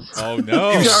Charles. Oh,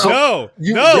 no.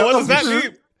 You No. What does that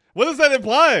mean? What is that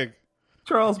implying?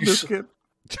 Charles Biscuit.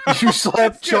 You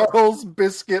slapped Charles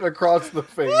Biscuit across the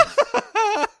face.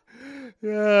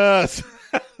 Yes.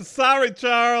 Sorry,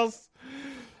 Charles.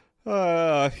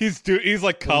 He's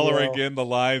like coloring in the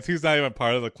lines. He's not even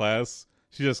part of the class.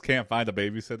 She just can't find a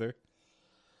babysitter.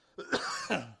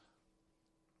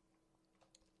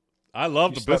 I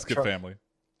love the Biscuit family.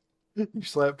 You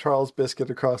slap Charles Biscuit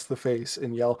across the face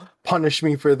and yell, "Punish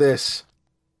me for this!"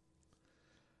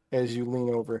 as you lean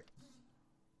over.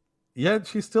 Yet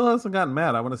she still hasn't gotten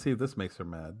mad. I want to see if this makes her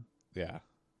mad. Yeah.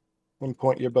 And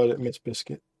point your butt at Miss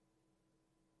Biscuit.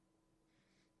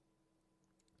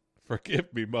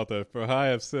 Forgive me, mother, for I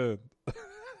have sinned.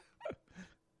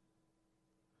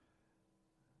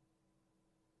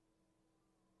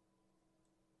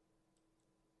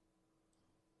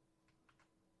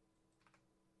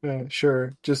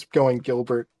 Sure, just going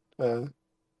Gilbert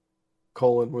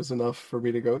colon was enough for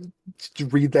me to go to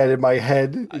read that in my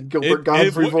head in Gilbert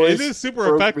Godfrey voice. It is super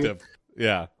broke me. effective.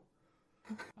 Yeah.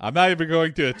 I'm not even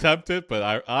going to attempt it,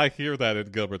 but I hear that in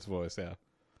Gilbert's voice, yeah.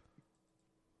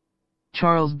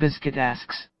 Charles Biscuit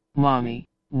asks, Mommy,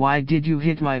 why did you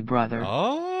hit my brother?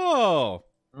 Oh.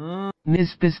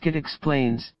 Miss Biscuit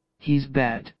explains, he's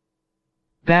bad.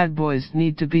 Bad boys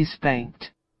need to be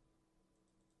spanked.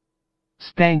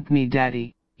 Spank me,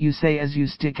 Daddy, you say as you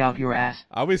stick out your ass.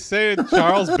 Are we saying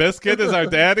Charles Biscuit is our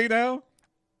daddy now?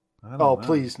 I don't Oh, know.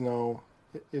 please, no.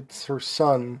 It's her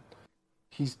son.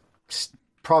 He's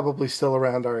probably still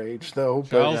around our age, though.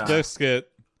 Charles yeah. Biscuit,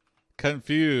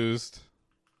 confused,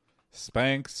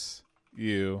 spanks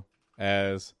you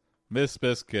as Miss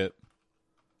Biscuit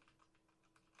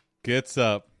gets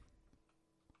up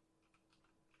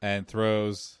and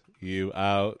throws you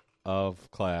out of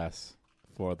class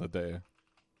for the day.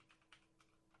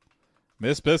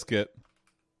 Miss Biscuit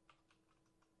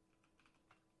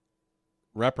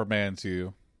reprimands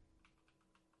you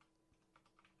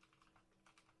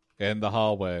in the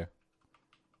hallway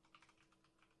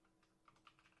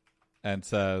and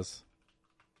says,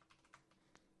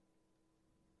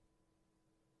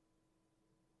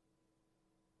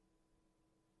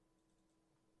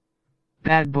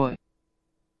 Bad boy.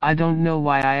 I don't know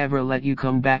why I ever let you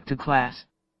come back to class.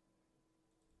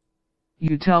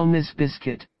 You tell Miss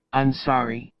Biscuit, I'm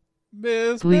sorry.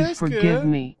 Miss Please Biscuit, forgive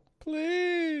me.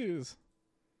 please.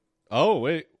 Oh,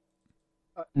 wait.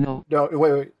 No, No,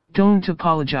 wait. don't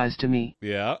apologize to me.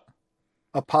 Yeah.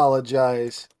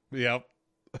 Apologize Yep.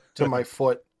 to my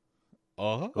foot.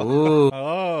 Oh. Ooh.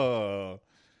 Oh.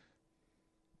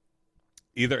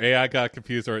 Either AI got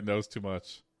confused or it knows too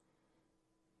much.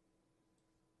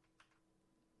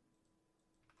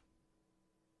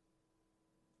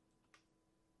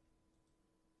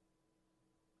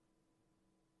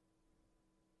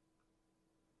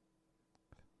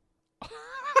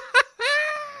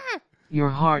 Your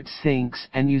heart sinks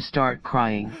and you start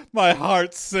crying. My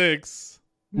heart sinks.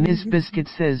 Miss Biscuit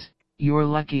says, "You're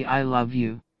lucky I love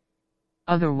you.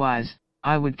 Otherwise,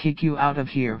 I would kick you out of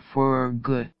here for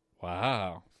good."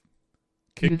 Wow.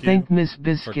 You thank Miss for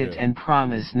Biscuit good. and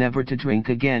promise never to drink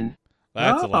again.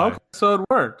 That's a lie. Okay, so it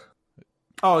worked.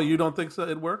 Oh, you don't think so?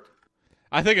 It worked?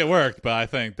 I think it worked, but I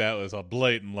think that was a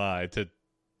blatant lie to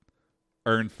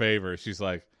earn favor. She's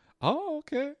like, "Oh,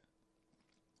 okay."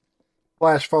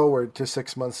 Flash forward to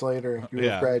 6 months later. You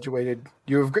Yeah. have graduated.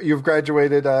 You've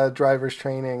graduated driver's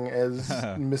training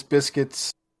as Miss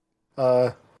Biscuit's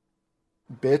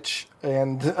bitch,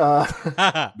 and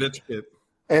Bitch kid.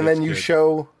 and then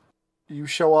Bitch you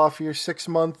show off your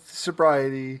 6-month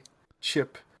sobriety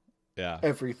chip. Yeah.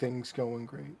 Everything's going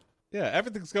great. Yeah,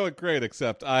 everything's going great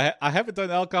except I haven't done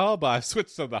alcohol, but I've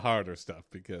switched to the harder stuff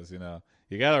because, you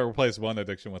got to replace one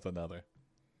addiction with another.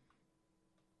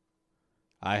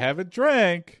 I haven't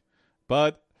drank,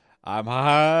 but I'm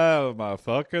high on my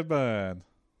fucking mind.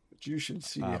 But you should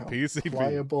see Ah, how PCP.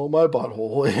 pliable my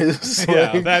butthole is.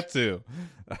 Yeah, Like, that too.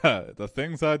 The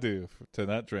things I do to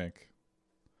not drink.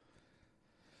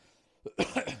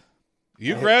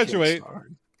 You that graduate kicks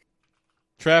hard.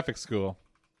 traffic school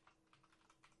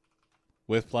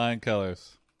with flying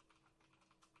colors.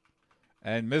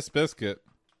 And Miss Biscuit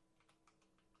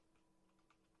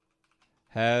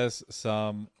has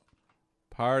some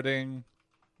parting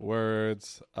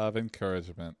words of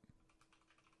encouragement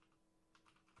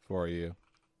for you.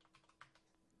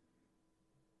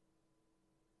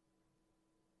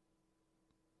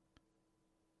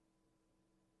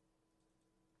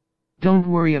 Don't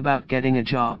worry about getting a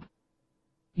job.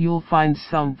 You'll find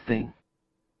something.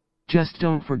 Just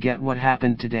don't forget what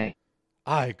happened today.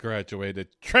 I graduated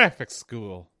traffic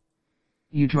school.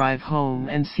 You drive home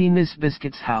and see Miss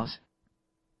Biscuit's house.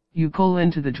 You pull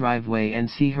into the driveway and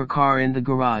see her car in the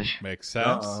garage. Makes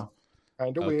sense. Uh-oh.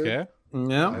 Kind of weird. Okay.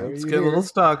 Yeah, Why are let's you get a little here?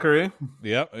 stalkery.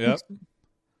 Yep.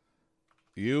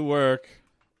 You work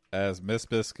as Miss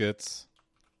Biscuit's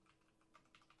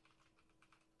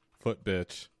foot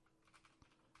bitch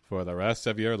for the rest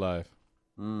of your life.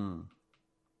 Bitch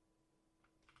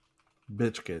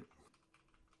kid.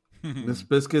 Miss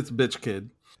Biscuit's bitch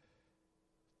kid.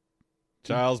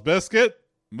 Charles Biscuit,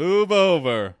 move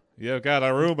over. You've got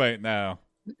a roommate now.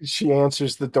 She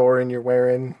answers the door, and you're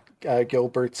wearing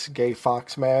Gilbert's gay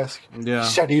fox mask. Yeah. He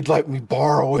said he'd let me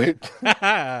borrow it.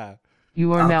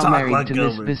 You are I'll now talk married like to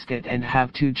Gilbert. Miss Biscuit and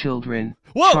have 2 children,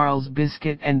 Whoa! Charles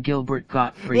Biscuit and Gilbert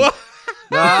Godfrey.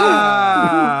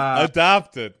 Ah!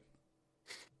 Adopted.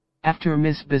 After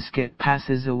Miss Biscuit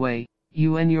passes away,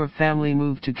 you and your family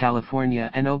move to California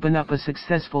and open up a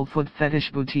successful foot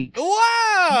fetish boutique.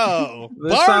 Wow!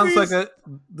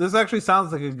 This actually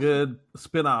sounds like a good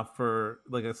spin-off for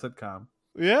like a sitcom.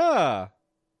 Yeah.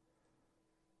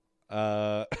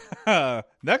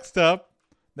 Next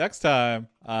time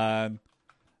on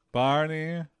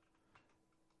Barney,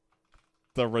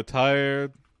 the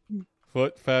retired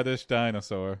foot fetish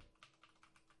dinosaur.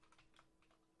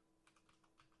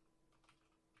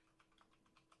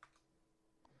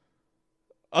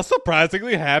 A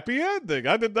surprisingly happy ending.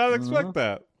 I did not expect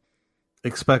that.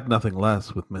 Expect nothing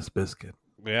less with Miss Biscuit.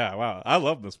 Yeah, wow. I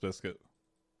love this biscuit.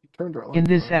 He turned her In light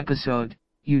this on. episode,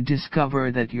 you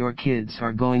discover that your kids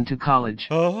are going to college.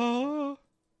 Oh.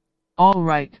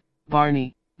 Alright,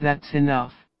 Barney, that's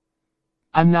enough.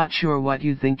 I'm not sure what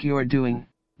you think you're doing,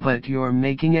 but you're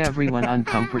making everyone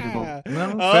uncomfortable.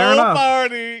 No, fair enough.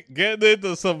 Barney, getting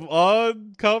into some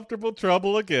uncomfortable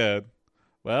trouble again.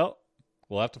 Well,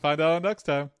 we'll have to find out next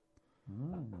time.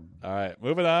 All right,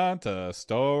 moving on to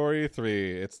story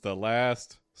 3. It's the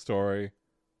last story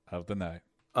of the night.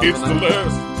 It's the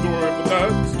last story of the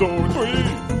night, story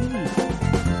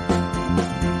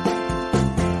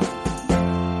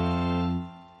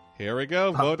 3. Here we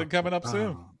go, voting coming up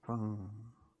soon.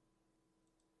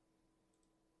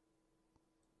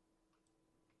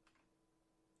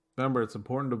 Remember, it's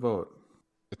important to vote.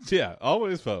 Yeah,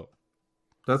 always vote.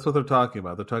 That's what they're talking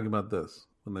about. They're talking about this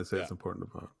when they say Yeah. it's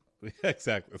important to vote.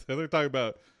 Exactly. So they're talking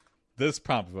about this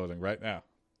prompt voting right now.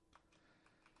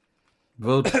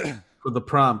 Vote for the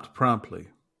prompt promptly.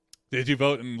 Did you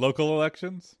vote in local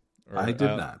elections? Or, I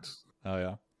did not. Oh,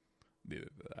 yeah? Neither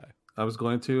did I. I was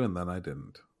going to, and then I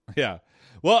didn't. Yeah.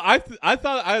 Well, I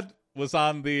thought I was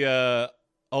on the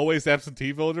always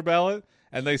absentee voter ballot,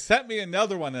 and they sent me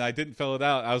another one, and I didn't fill it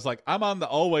out. I was like, I'm on the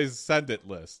always send it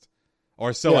list,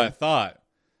 or so Yeah. I thought,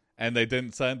 and they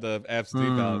didn't send the absentee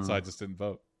ballot, so I just didn't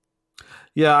vote.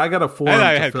 Yeah, I got a form And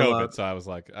I to had fill COVID, out. so I was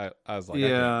like, I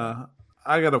can't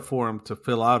I got a form to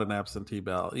fill out an absentee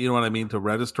ballot. You know what I mean? To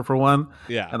register for one.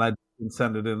 Yeah. And I and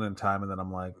send it in time, and then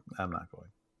I'm like, I'm not going.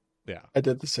 Yeah. I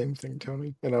did the same thing,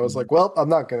 Tony, and I was like, well, I'm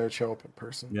not going to show up in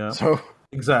person. Yeah. So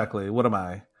Exactly. What am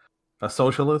I? A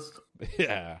socialist?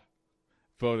 Yeah.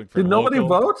 Voting for Did nobody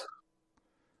local. vote?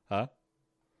 Huh?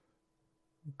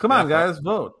 Come on, guys,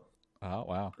 vote. Oh,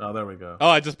 wow. Oh, there we go. Oh,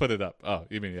 I just put it up. Oh,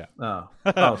 you mean, yeah.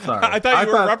 Oh, sorry. I thought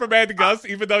you were reprimanding us,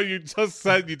 even though you just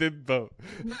said you didn't vote.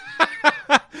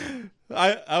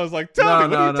 I was like, Tony,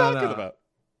 what are you talking about?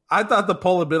 I thought the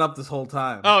poll had been up this whole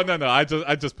time. Oh, no, I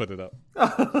just put it up.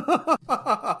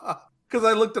 Because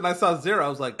I looked and I saw 0. I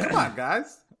was like, come on,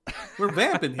 guys. We're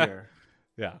vamping here.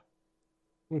 Yeah.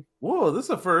 Whoa, this is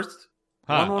a first.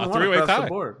 Huh, 1-1-1 a three-way across tie. the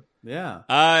board. Yeah.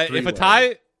 If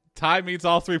a tie means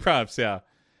all 3 prompts, yeah.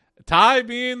 Tie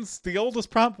means the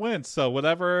oldest prompt wins, so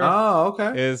whatever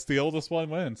is the oldest one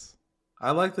wins.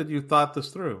 I like that you thought this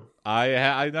through.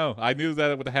 I know. I knew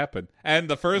that it would happen. And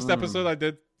the first episode I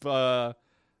did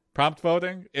prompt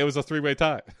voting, it was a 3-way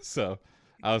tie. So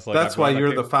I was like, that's why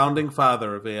you're the founding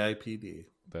father of AIPD.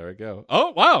 There we go.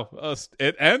 Oh, wow.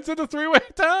 It ends in a 3-way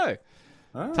tie.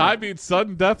 Oh. Tie means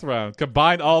sudden death round.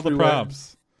 Combine all the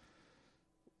prompts.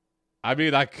 I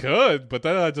mean, I could, but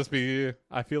then I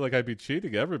feel like I'd be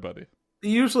cheating everybody.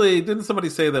 Usually, didn't somebody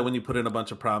say that when you put in a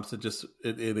bunch of prompts,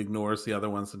 it ignores the other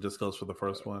ones and just goes for the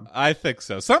first one? I think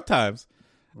so. Sometimes.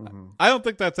 I don't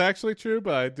think that's actually true,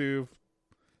 but I do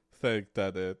think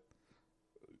that it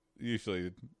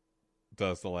usually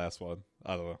does the last one.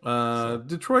 I don't know.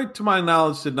 Detroit, to my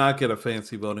knowledge, did not get a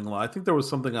fancy voting law. I think there was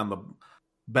something on the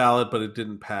ballot, but it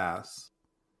didn't pass.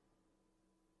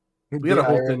 We had a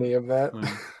whole thing of that.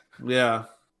 Yeah.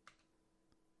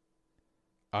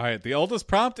 All right. The oldest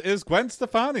prompt is Gwen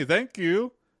Stefani. Thank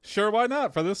you. Sure, why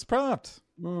not for this prompt?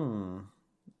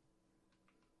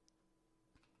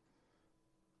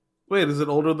 Wait, is it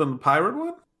older than the pirate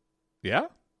one? Yeah.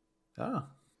 Ah.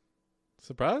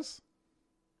 Surprise?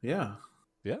 Yeah.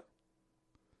 Yeah.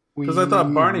 Because I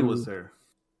thought Barney was there.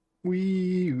 Oh,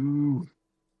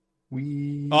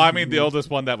 I mean the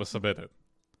oldest one that was submitted.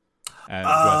 And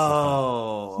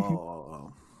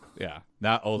yeah,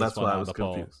 not oldest. That's one why I on was the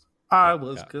poll. confused. I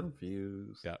was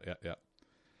confused.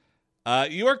 Yeah.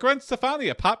 You are Gwen Stefani,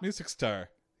 a pop music star.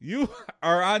 You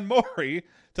are on Maury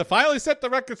to finally set the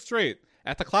record straight.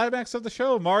 At the climax of the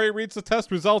show, Maury reads the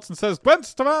test results and says, Gwen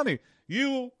Stefani,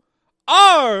 you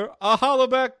are a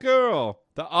hollaback girl.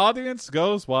 The audience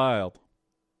goes wild.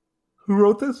 Who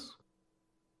wrote this?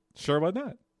 Sure, why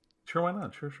not? Sure, why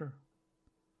not? Sure.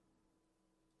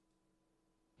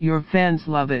 Your fans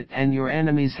love it and your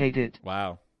enemies hate it.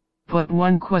 Wow. But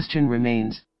one question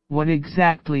remains. What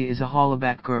exactly is a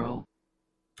hollaback girl?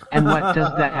 And what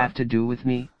does that have to do with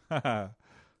me?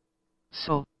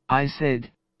 So, I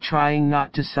said, trying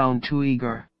not to sound too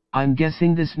eager, I'm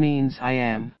guessing this means I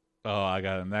am. Oh, I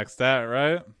gotta next that,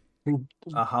 right?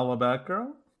 A hollaback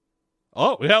girl?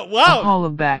 Oh, yeah, A wow.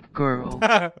 hollaback girl.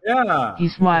 Yeah. He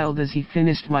smiled as he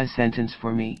finished my sentence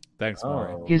for me. Thanks,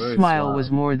 Maury. Oh, His very smile suave.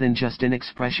 was more than just an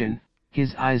expression.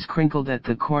 His eyes crinkled at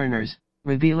the corners,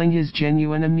 revealing his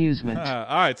genuine amusement. All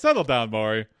right, settle down,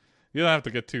 Maury. You don't have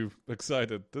to get too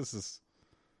excited. This is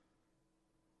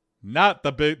not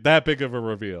that big of a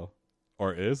reveal.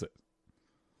 Or is it?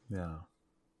 Yeah.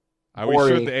 Are we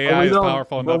sure the AI is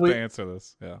powerful enough to answer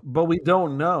this? Yeah. But we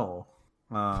don't know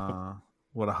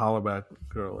what a hollaback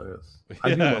girl is.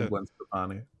 I do love Gwen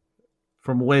Stefani.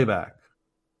 From way back.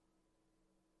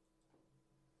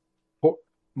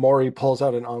 Maury pulls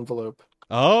out an envelope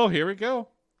Oh, here we go.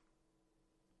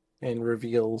 and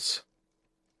reveals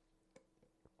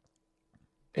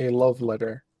a love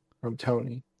letter from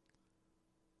Tony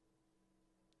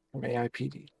from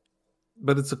AIPD.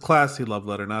 But it's a classy love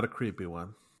letter, not a creepy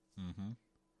one. Mm-hmm.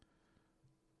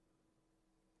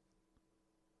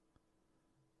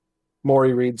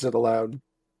 Maury reads it aloud.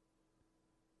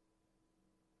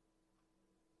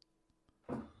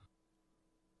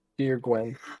 Dear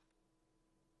Gwen,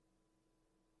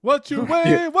 What you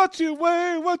wait? What you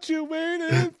wait? What you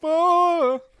waiting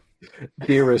for?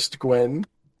 dearest Gwen,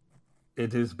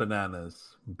 It is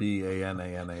bananas.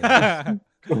 BANANAS.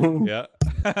 Yeah.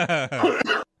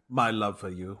 My love for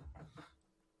you.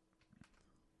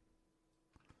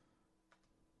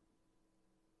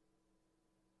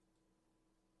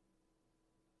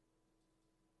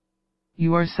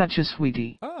 You are such a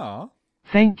sweetie. Oh,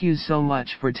 Thank you so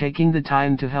much for taking the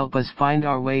time to help us find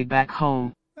our way back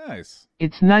home. nice.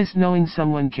 It's nice knowing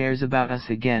someone cares about us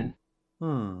again.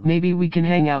 Maybe we can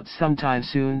hang out sometime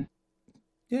soon.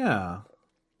 Yeah.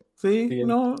 See?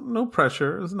 No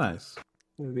pressure. It was nice.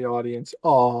 the audience.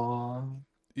 Aww.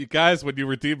 You guys, when you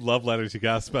redeem love letters, you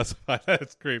gotta specify that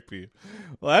it's creepy.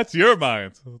 Well, that's your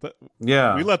mind.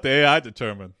 Yeah. We let the AI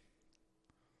determine.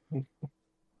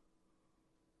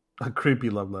 A creepy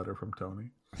love letter from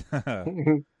Tony.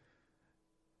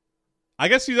 I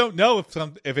guess you don't know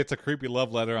if it's a creepy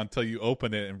love letter until you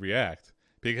open it and react.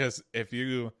 Because if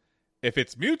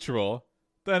it's mutual,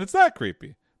 then it's not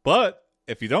creepy. But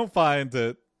if you don't find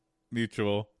it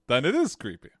mutual, then it is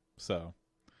creepy. So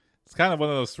it's kind of one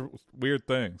of those weird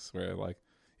things where, like,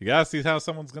 you gotta see how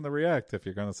someone's gonna react if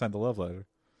you're gonna send a love letter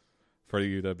for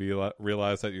you to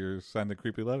realize that you're sending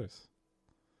creepy letters.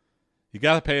 You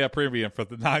gotta pay a premium for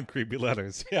the non-creepy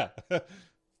letters. Yeah.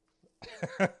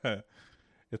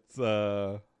 It's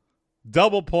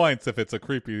double points if it's a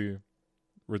creepy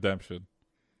redemption.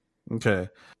 Okay.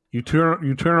 You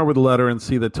turn over the letter and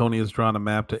see that Tony has drawn a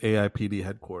map to AIPD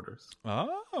headquarters.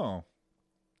 Oh.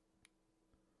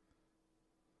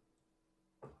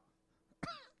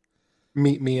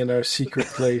 Meet me in our secret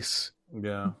place.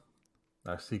 Yeah.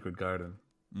 Our secret garden.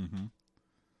 Mm-hmm.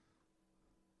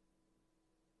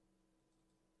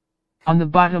 On the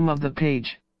bottom of the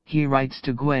page, he writes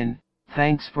to Gwen,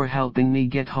 "Thanks for helping me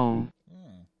get home.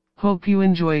 Hope you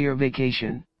enjoy your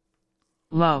vacation.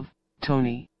 Love,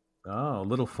 Tony." Oh, a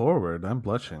little forward. I'm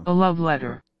blushing. A love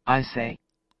letter, I say.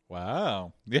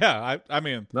 Wow. Yeah, I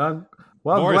mean... Well,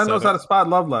 Morris Glenn knows said how it. to spot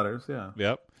love letters, yeah.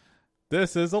 Yep.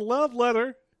 This is a love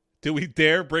letter. Do we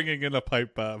dare bringing in a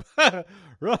pipe bomb?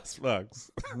 Ross Bugs.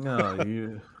 No,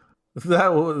 you...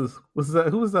 That was that?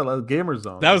 Who was that? Gamer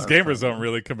Zone. That was Gamer Zone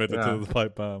really committed Yeah. to the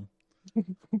pipe bomb.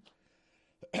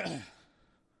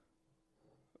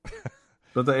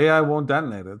 But the AI won't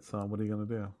detonate it, so what are you going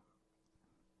to do?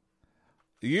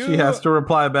 You... She has to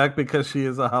reply back because she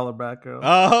is a hollaback girl.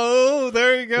 Oh,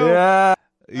 there you go. Yeah.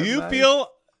 You nice. feel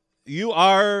you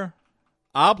are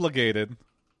obligated.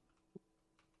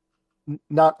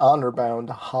 Not honor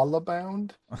bound, holla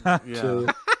bound. Yeah.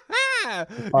 To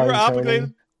You're Tony.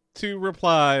 obligated to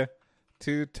reply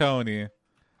to Tony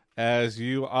as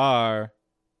you are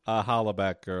a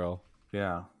hollaback girl.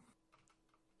 Yeah.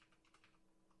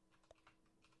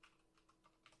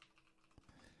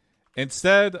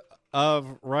 Instead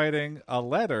of writing a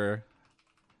letter,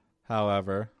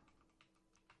 however,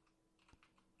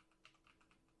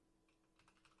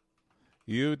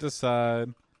 you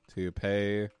decide to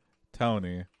pay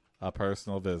Tony a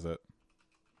personal visit.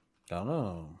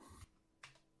 Oh.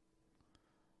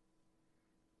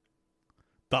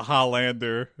 The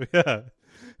Hollander. Yeah.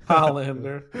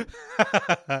 Hollander.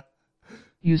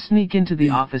 You sneak into the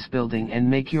office building and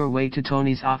make your way to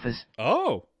Tony's office.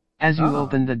 Oh. As you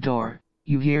open the door,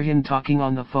 you hear him talking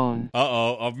on the phone.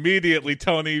 Uh-oh. Immediately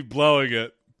Tony blowing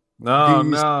it. No,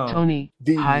 These- no. Tony,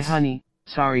 These- hi honey,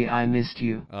 sorry I missed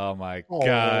you. Oh, my Aw.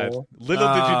 God. Little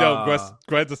did you know Ah.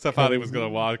 Gwen Stefani was going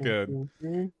to walk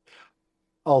in.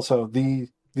 Also, these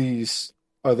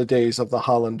are the days of the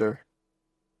Hollander.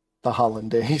 The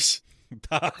Hollandaise.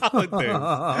 The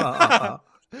Hollandaise.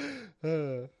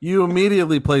 You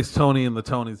immediately place Tony in the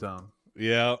Tony zone.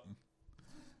 Yeah.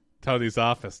 Tony's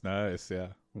office. Nice, yeah.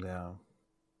 Yeah.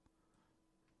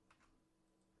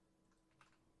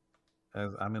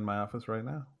 As I'm in my office right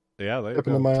now. Yeah, there you Up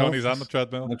into go. my Tony's office. on the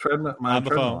treadmill. My treadmill. On the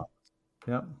phone.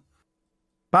 Yep.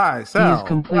 Buy, He sell. is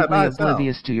completely buy, sell.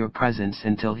 oblivious to your presence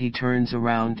until he turns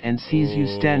around and sees you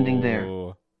standing there.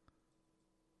 Ooh.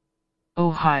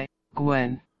 Oh hi,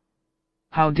 Gwen.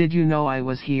 How did you know I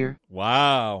was here?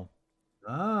 Wow.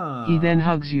 Ah. He then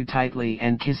hugs you tightly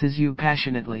and kisses you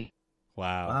passionately.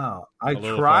 Wow. Wow. I A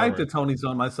little tried forward. to Tony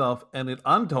zone myself and it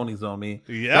un-Tony zone me.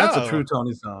 Yeah. That's a true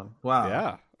Tony zone. Wow.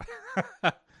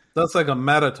 Yeah. That's like a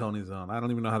meta Tony zone. I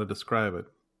don't even know how to describe it.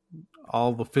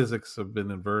 All the physics have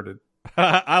been inverted.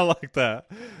 I like that.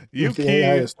 You The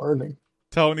AI key is learning.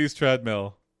 Tony's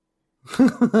treadmill.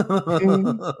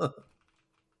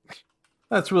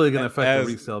 That's really going to affect As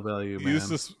the resale value, man.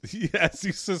 As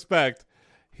you suspect,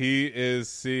 he is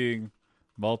seeing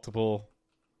multiple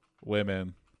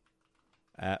women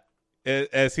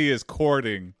as he is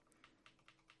courting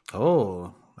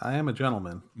Oh, I am a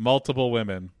gentleman. multiple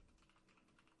women.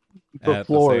 The at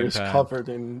floor same is time. covered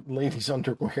in ladies'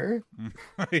 underwear.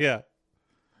 Yeah.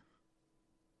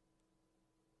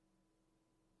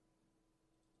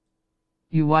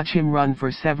 You watch him run for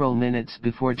several minutes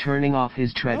before turning off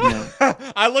his treadmill.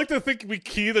 I like to think we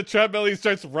key the treadmill. He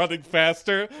starts running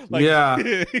faster. Like,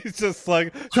 Yeah. he's just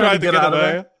like trying to get out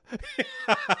of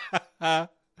away.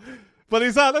 But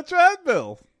he's on a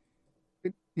treadmill.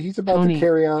 He's about Tony, to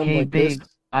carry on hey like babe, this.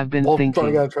 I've been While trying to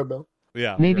thinking. get on a treadmill.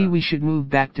 Yeah. Maybe Yeah. we should move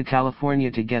back to California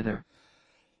together.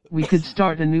 We could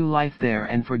start a new life there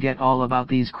and forget all about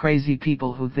these crazy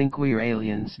people who think we're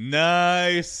aliens.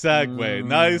 Nice segue.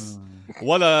 Nice.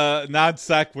 What a non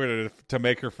sequitur to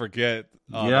make her forget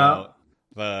about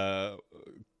the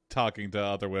talking to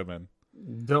other women.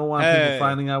 Don't want people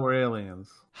finding out we're aliens.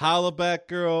 Hollaback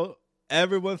girl,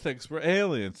 everyone thinks we're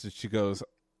aliens. And she goes,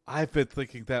 I've been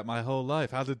thinking that my whole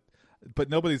life. But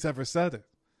nobody's ever said it.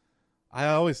 I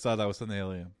always thought I was an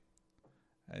alien.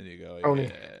 And you go,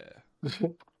 Tony. yeah.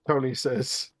 Tony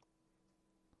says,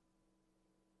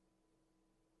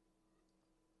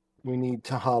 we need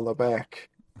to holla back.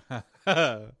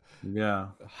 Yeah.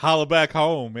 Holla back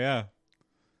home, yeah.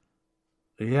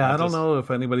 Yeah, I don't know if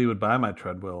anybody would buy my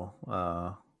treadmill.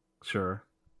 Sure.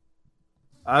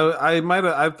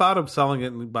 I thought of selling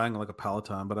it and buying like a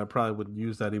Peloton, but I probably would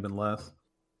use that even less.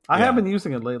 I have been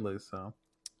using it lately, so.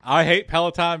 I hate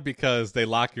Peloton because they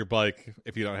lock your bike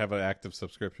if you don't have an active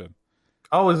subscription.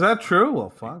 Oh, is that true? Well,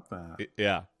 fuck that.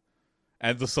 Yeah.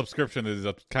 And the subscription is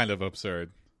kind of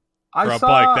absurd I for a saw,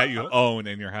 bike that you own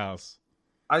in your house.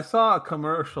 I saw a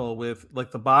commercial with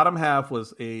like the bottom half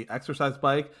was a exercise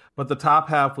bike, but the top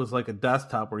half was like a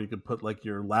desktop where you could put like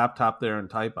your laptop there and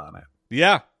type on it.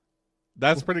 Yeah.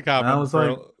 That's pretty common. And I was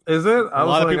like, is it? A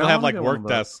lot of people have like work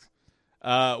desks.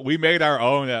 We made our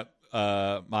own at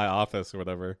my office or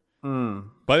whatever.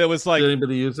 But it was like, did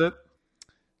anybody use it?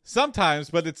 Sometimes,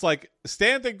 but it's like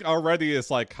standing already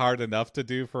is like hard enough to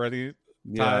do for any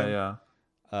time.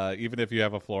 Yeah. Even if you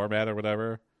have a floor mat or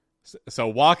whatever. So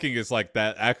walking is like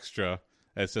that extra.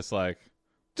 It's just like,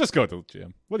 just go to the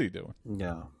gym. What are you doing?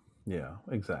 Yeah,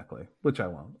 exactly. Which I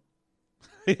won't.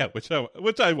 Yeah, which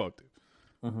I won't do.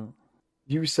 Mm-hmm.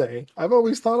 You say, I've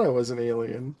always thought I was an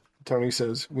alien. Tony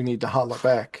says, we need to holla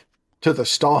back to the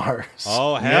stars.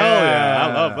 Oh, hell yeah.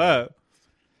 I love that.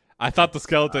 I thought the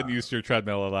skeleton used your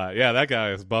treadmill a lot. Yeah, that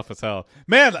guy is buff as hell.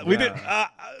 Man, we did.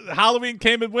 Halloween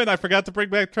came and went. I forgot to bring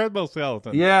back treadmill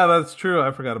skeleton. Yeah, that's true.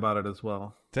 I forgot about it as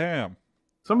well. Damn.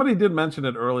 Somebody did mention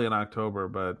it early in October,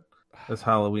 but as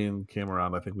Halloween came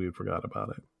around, I think we forgot about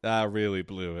it. I really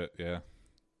blew it, yeah.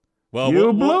 Well,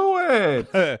 you blew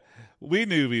it! We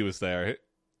knew he was there.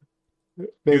 He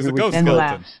Maybe was a ghost And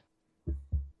skeleton.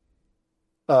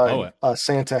 laughs. A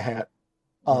Santa hat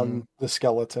on the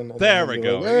skeleton. There we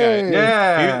go. Like, hey!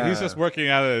 Yeah. He's just working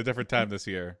out at a different time this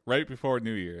year, right before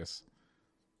New Year's.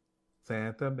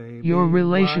 Santa baby. Your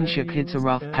relationship hits a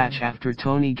rough patch after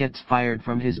Tony gets fired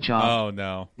from his job. Oh,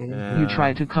 no. You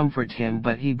try to comfort him,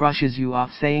 but he brushes you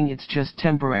off, saying it's just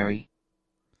temporary.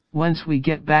 Once we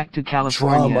get back to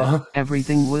California, Drama.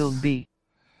 everything will be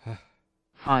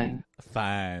fine.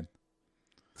 Fine.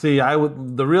 See,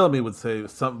 the real me would say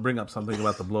bring up something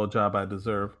about the blowjob I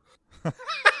deserve.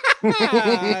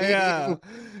 Yeah.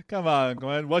 Come on,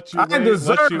 Glenn. What you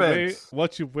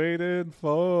waiting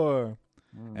for?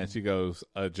 And she goes,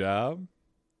 a job?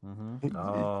 Mm-hmm.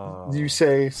 Oh. You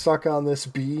say, suck on this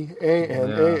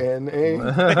B-A-N-A-N-A.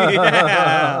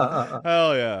 Yeah.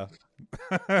 Hell yeah.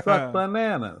 Suck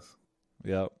bananas.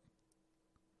 Yep.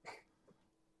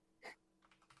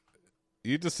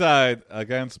 You decide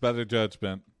against better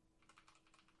judgment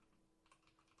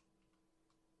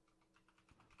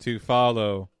to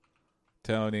follow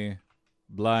Tony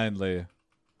blindly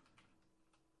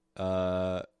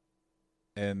and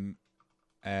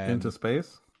into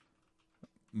space,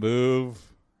 move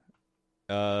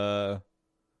to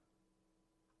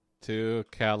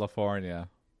California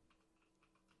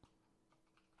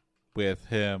with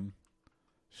him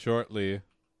shortly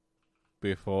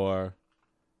before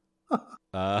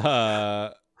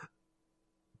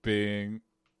being,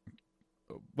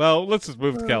 well, let's just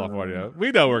move to California.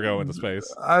 We know we're going to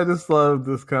space. I just love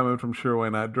this comment from Sure Why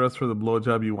Not. Dress for the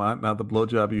blowjob you want, not the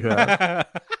blowjob you have.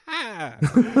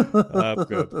 That's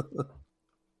good.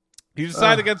 You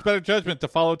decide against better judgment to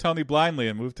follow Tony blindly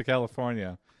and move to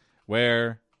California,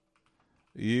 where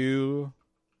you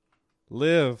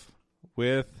live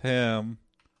with him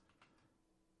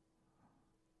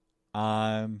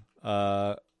on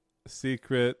a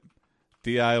secret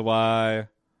DIY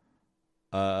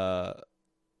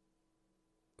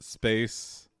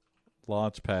space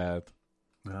launch pad.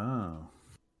 Oh.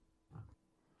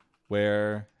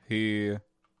 Where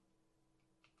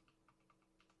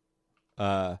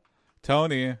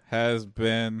Tony has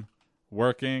been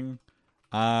working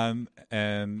on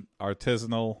an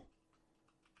artisanal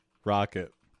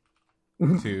rocket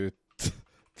to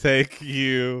take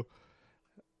you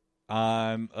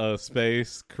on a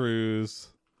space cruise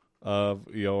of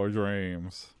your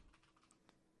dreams.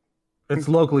 It's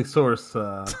locally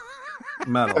sourced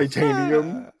metal.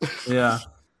 Titanium. Yeah.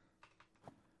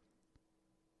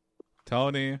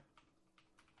 Tony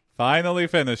finally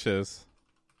finishes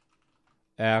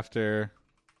after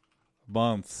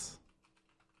months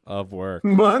of work.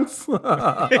 Months?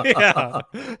 Yeah.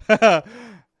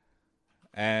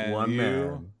 And One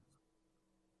man.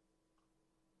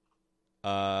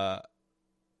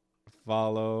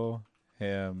 follow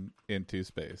him into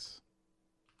space.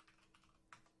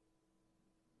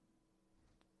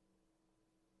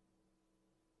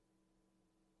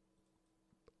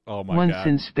 Oh my Once god.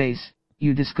 in space,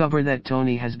 you discover that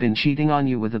Tony has been cheating on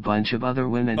you with a bunch of other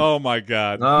women. Oh my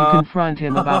god. You confront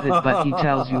him about it, but he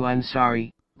tells you, "I'm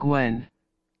sorry, Gwen.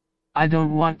 I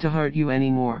don't want to hurt you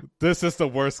anymore." This is the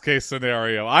worst case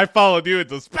scenario. I followed you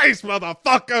into space,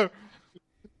 motherfucker.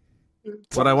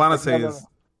 What I want to say No, is,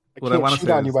 I what I can't want to cheat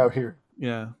say on is, you out here.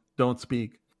 yeah, don't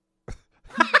speak.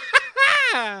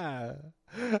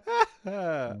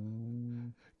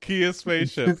 Kia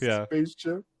spaceship, yeah.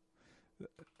 Spaceship.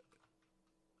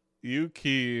 You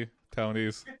key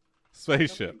Tony's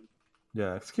spaceship.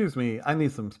 Yeah, excuse me, I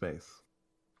need some space.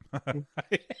 I'm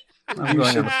You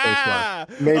going should- on a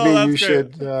spacewalk. Maybe Oh, that's you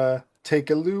great. should take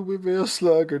a Louisville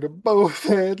Slugger to both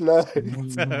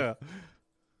headlights.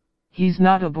 He's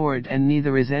not aboard, and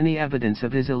neither is any evidence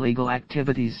of his illegal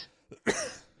activities.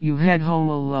 You head home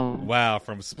alone. Wow,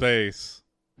 from space.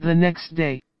 The next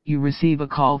day, you receive a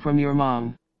call from your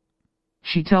mom.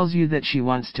 She tells you that she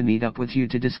wants to meet up with you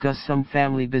to discuss some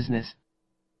family business.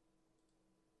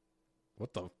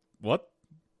 What?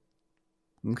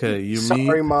 Okay, you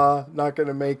Sorry, meet. Ma, not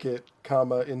gonna make it,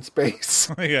 comma, in space.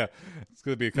 Yeah, it's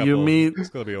gonna be a couple. You meet It's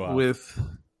gonna be a while. with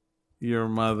your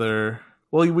mother.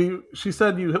 Well, she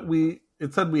said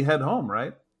it said we head home,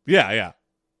 right? Yeah.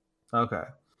 Okay.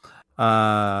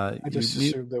 I You just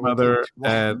meet assumed that mother we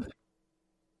did at wrong.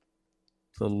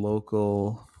 the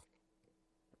local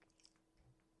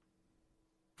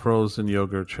frozen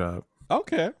yogurt shop.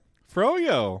 Okay,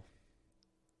 Froyo.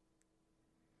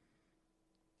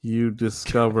 You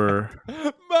discover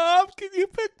Mom, can you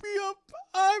pick me up?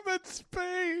 I'm in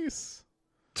space.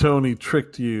 Tony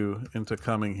tricked you into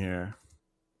coming here.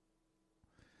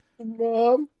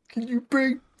 Mom, can you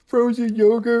bring frozen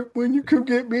yogurt when you come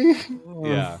get me?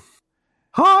 Yeah.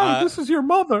 Hi, this is your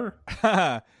mother.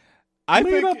 I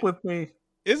Meet think. up with me.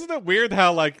 Isn't it weird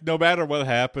how like no matter what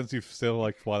happens, you still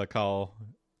like want to call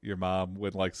your mom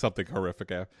when like something horrific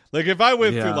happens? Like if I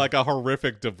went through Yeah. like a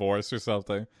horrific divorce or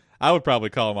something, I would probably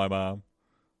call my mom.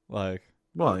 Like,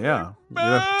 Well, yeah, you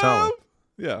have to tell her. "Mom!"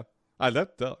 Yeah, I'd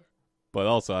have to tell her. But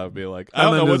also, I would be like, I And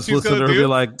don't then know what just she's listen to gonna her do. be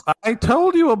like, "I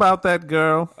told you about that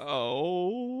girl."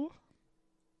 Oh.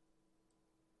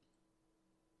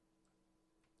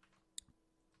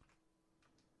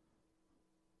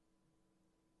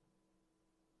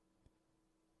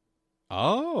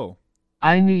 Oh.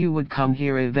 I knew you would come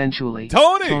here eventually.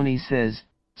 Tony! Tony says,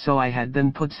 so I had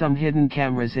them put some hidden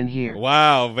cameras in here.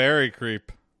 Wow, very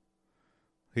creep.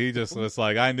 He just was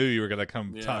like, I knew you were gonna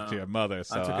come talk to Yeah. your mother,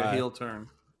 so I took a heel turn.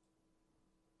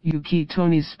 You key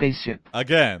Tony's spaceship.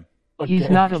 again. He's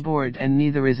Okay. not aboard, and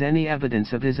neither is any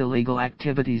evidence of his illegal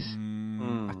activities.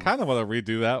 I kind of want to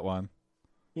redo that one.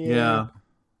 Yeah.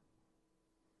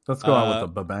 Let's go out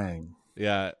with a bang.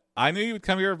 Yeah, I knew you would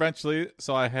come here eventually,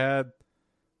 so I had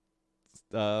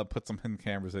put some hidden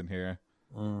cameras in here.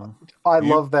 I You-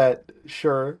 love that.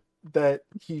 Sure, that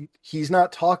he's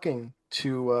not talking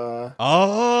to.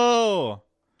 Oh,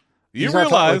 you He's not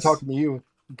realize talking to you.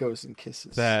 He goes and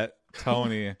kisses. that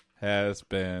Tony has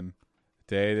been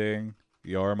dating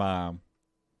your mom.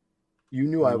 You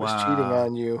knew I was cheating Wow.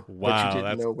 on you, but Wow, you didn't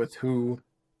that's- know with who.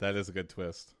 That is a good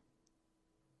twist.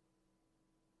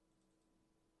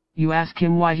 You ask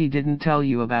him why he didn't tell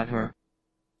you about her.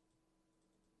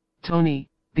 Tony,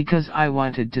 because I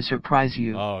wanted to surprise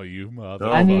you. Oh, you mother!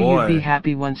 Oh, I knew boy. you'd be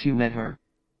happy once you met her.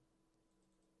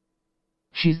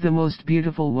 She's the most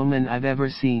beautiful woman I've ever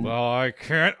seen. Well, I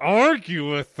can't argue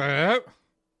with that.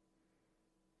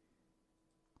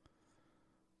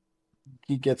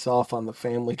 He gets off on the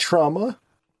family trauma.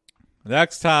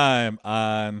 Next time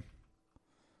on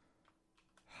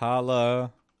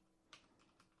Holla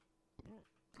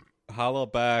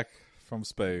Back from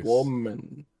Space.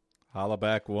 Woman. Holla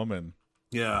Back Woman.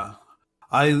 Yeah.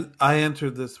 I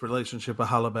entered this relationship a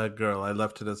hollaback girl. I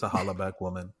left it as a hollaback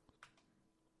woman.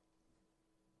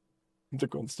 The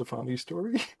Gwen Stefani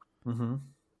story. Mm-hmm.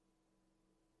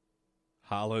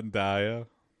 Hollandia.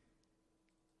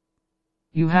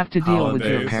 You have to deal with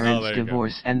your Holidays. Oh, parents' there you go.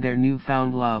 divorce and their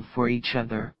newfound love for each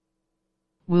other.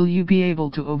 Will you be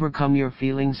able to overcome your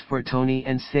feelings for Tony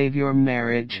and save your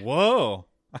marriage? Whoa.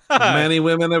 Many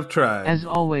women have tried. As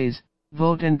always,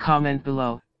 vote and comment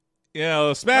below. You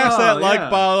know, smash Oh, that like yeah.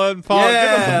 button, follow, give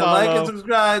us a follow. like and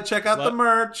subscribe. Check out the Like-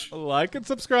 merch. Like and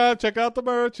subscribe. Check out the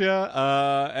merch,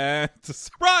 yeah. And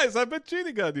surprise, I've been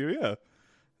cheating on you,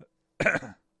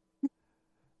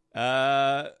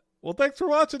 yeah. Well, thanks for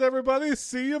watching, everybody.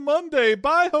 See you Monday.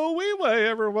 Bye, ho wee way,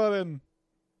 everyone.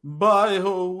 Bye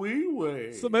ho wee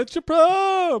way. Submit your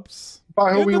props.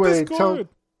 Bye, In the Wee. Discord.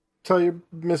 Tell your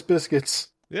Miss Biscuits.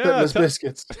 Yeah, Miss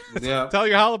Biscuits. Yeah. Tell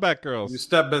your hollaback Your girls.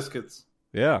 step biscuits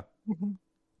Yeah.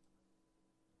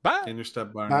 Bye. and your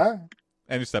step barnes. Bye.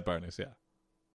 And your step partners, yeah.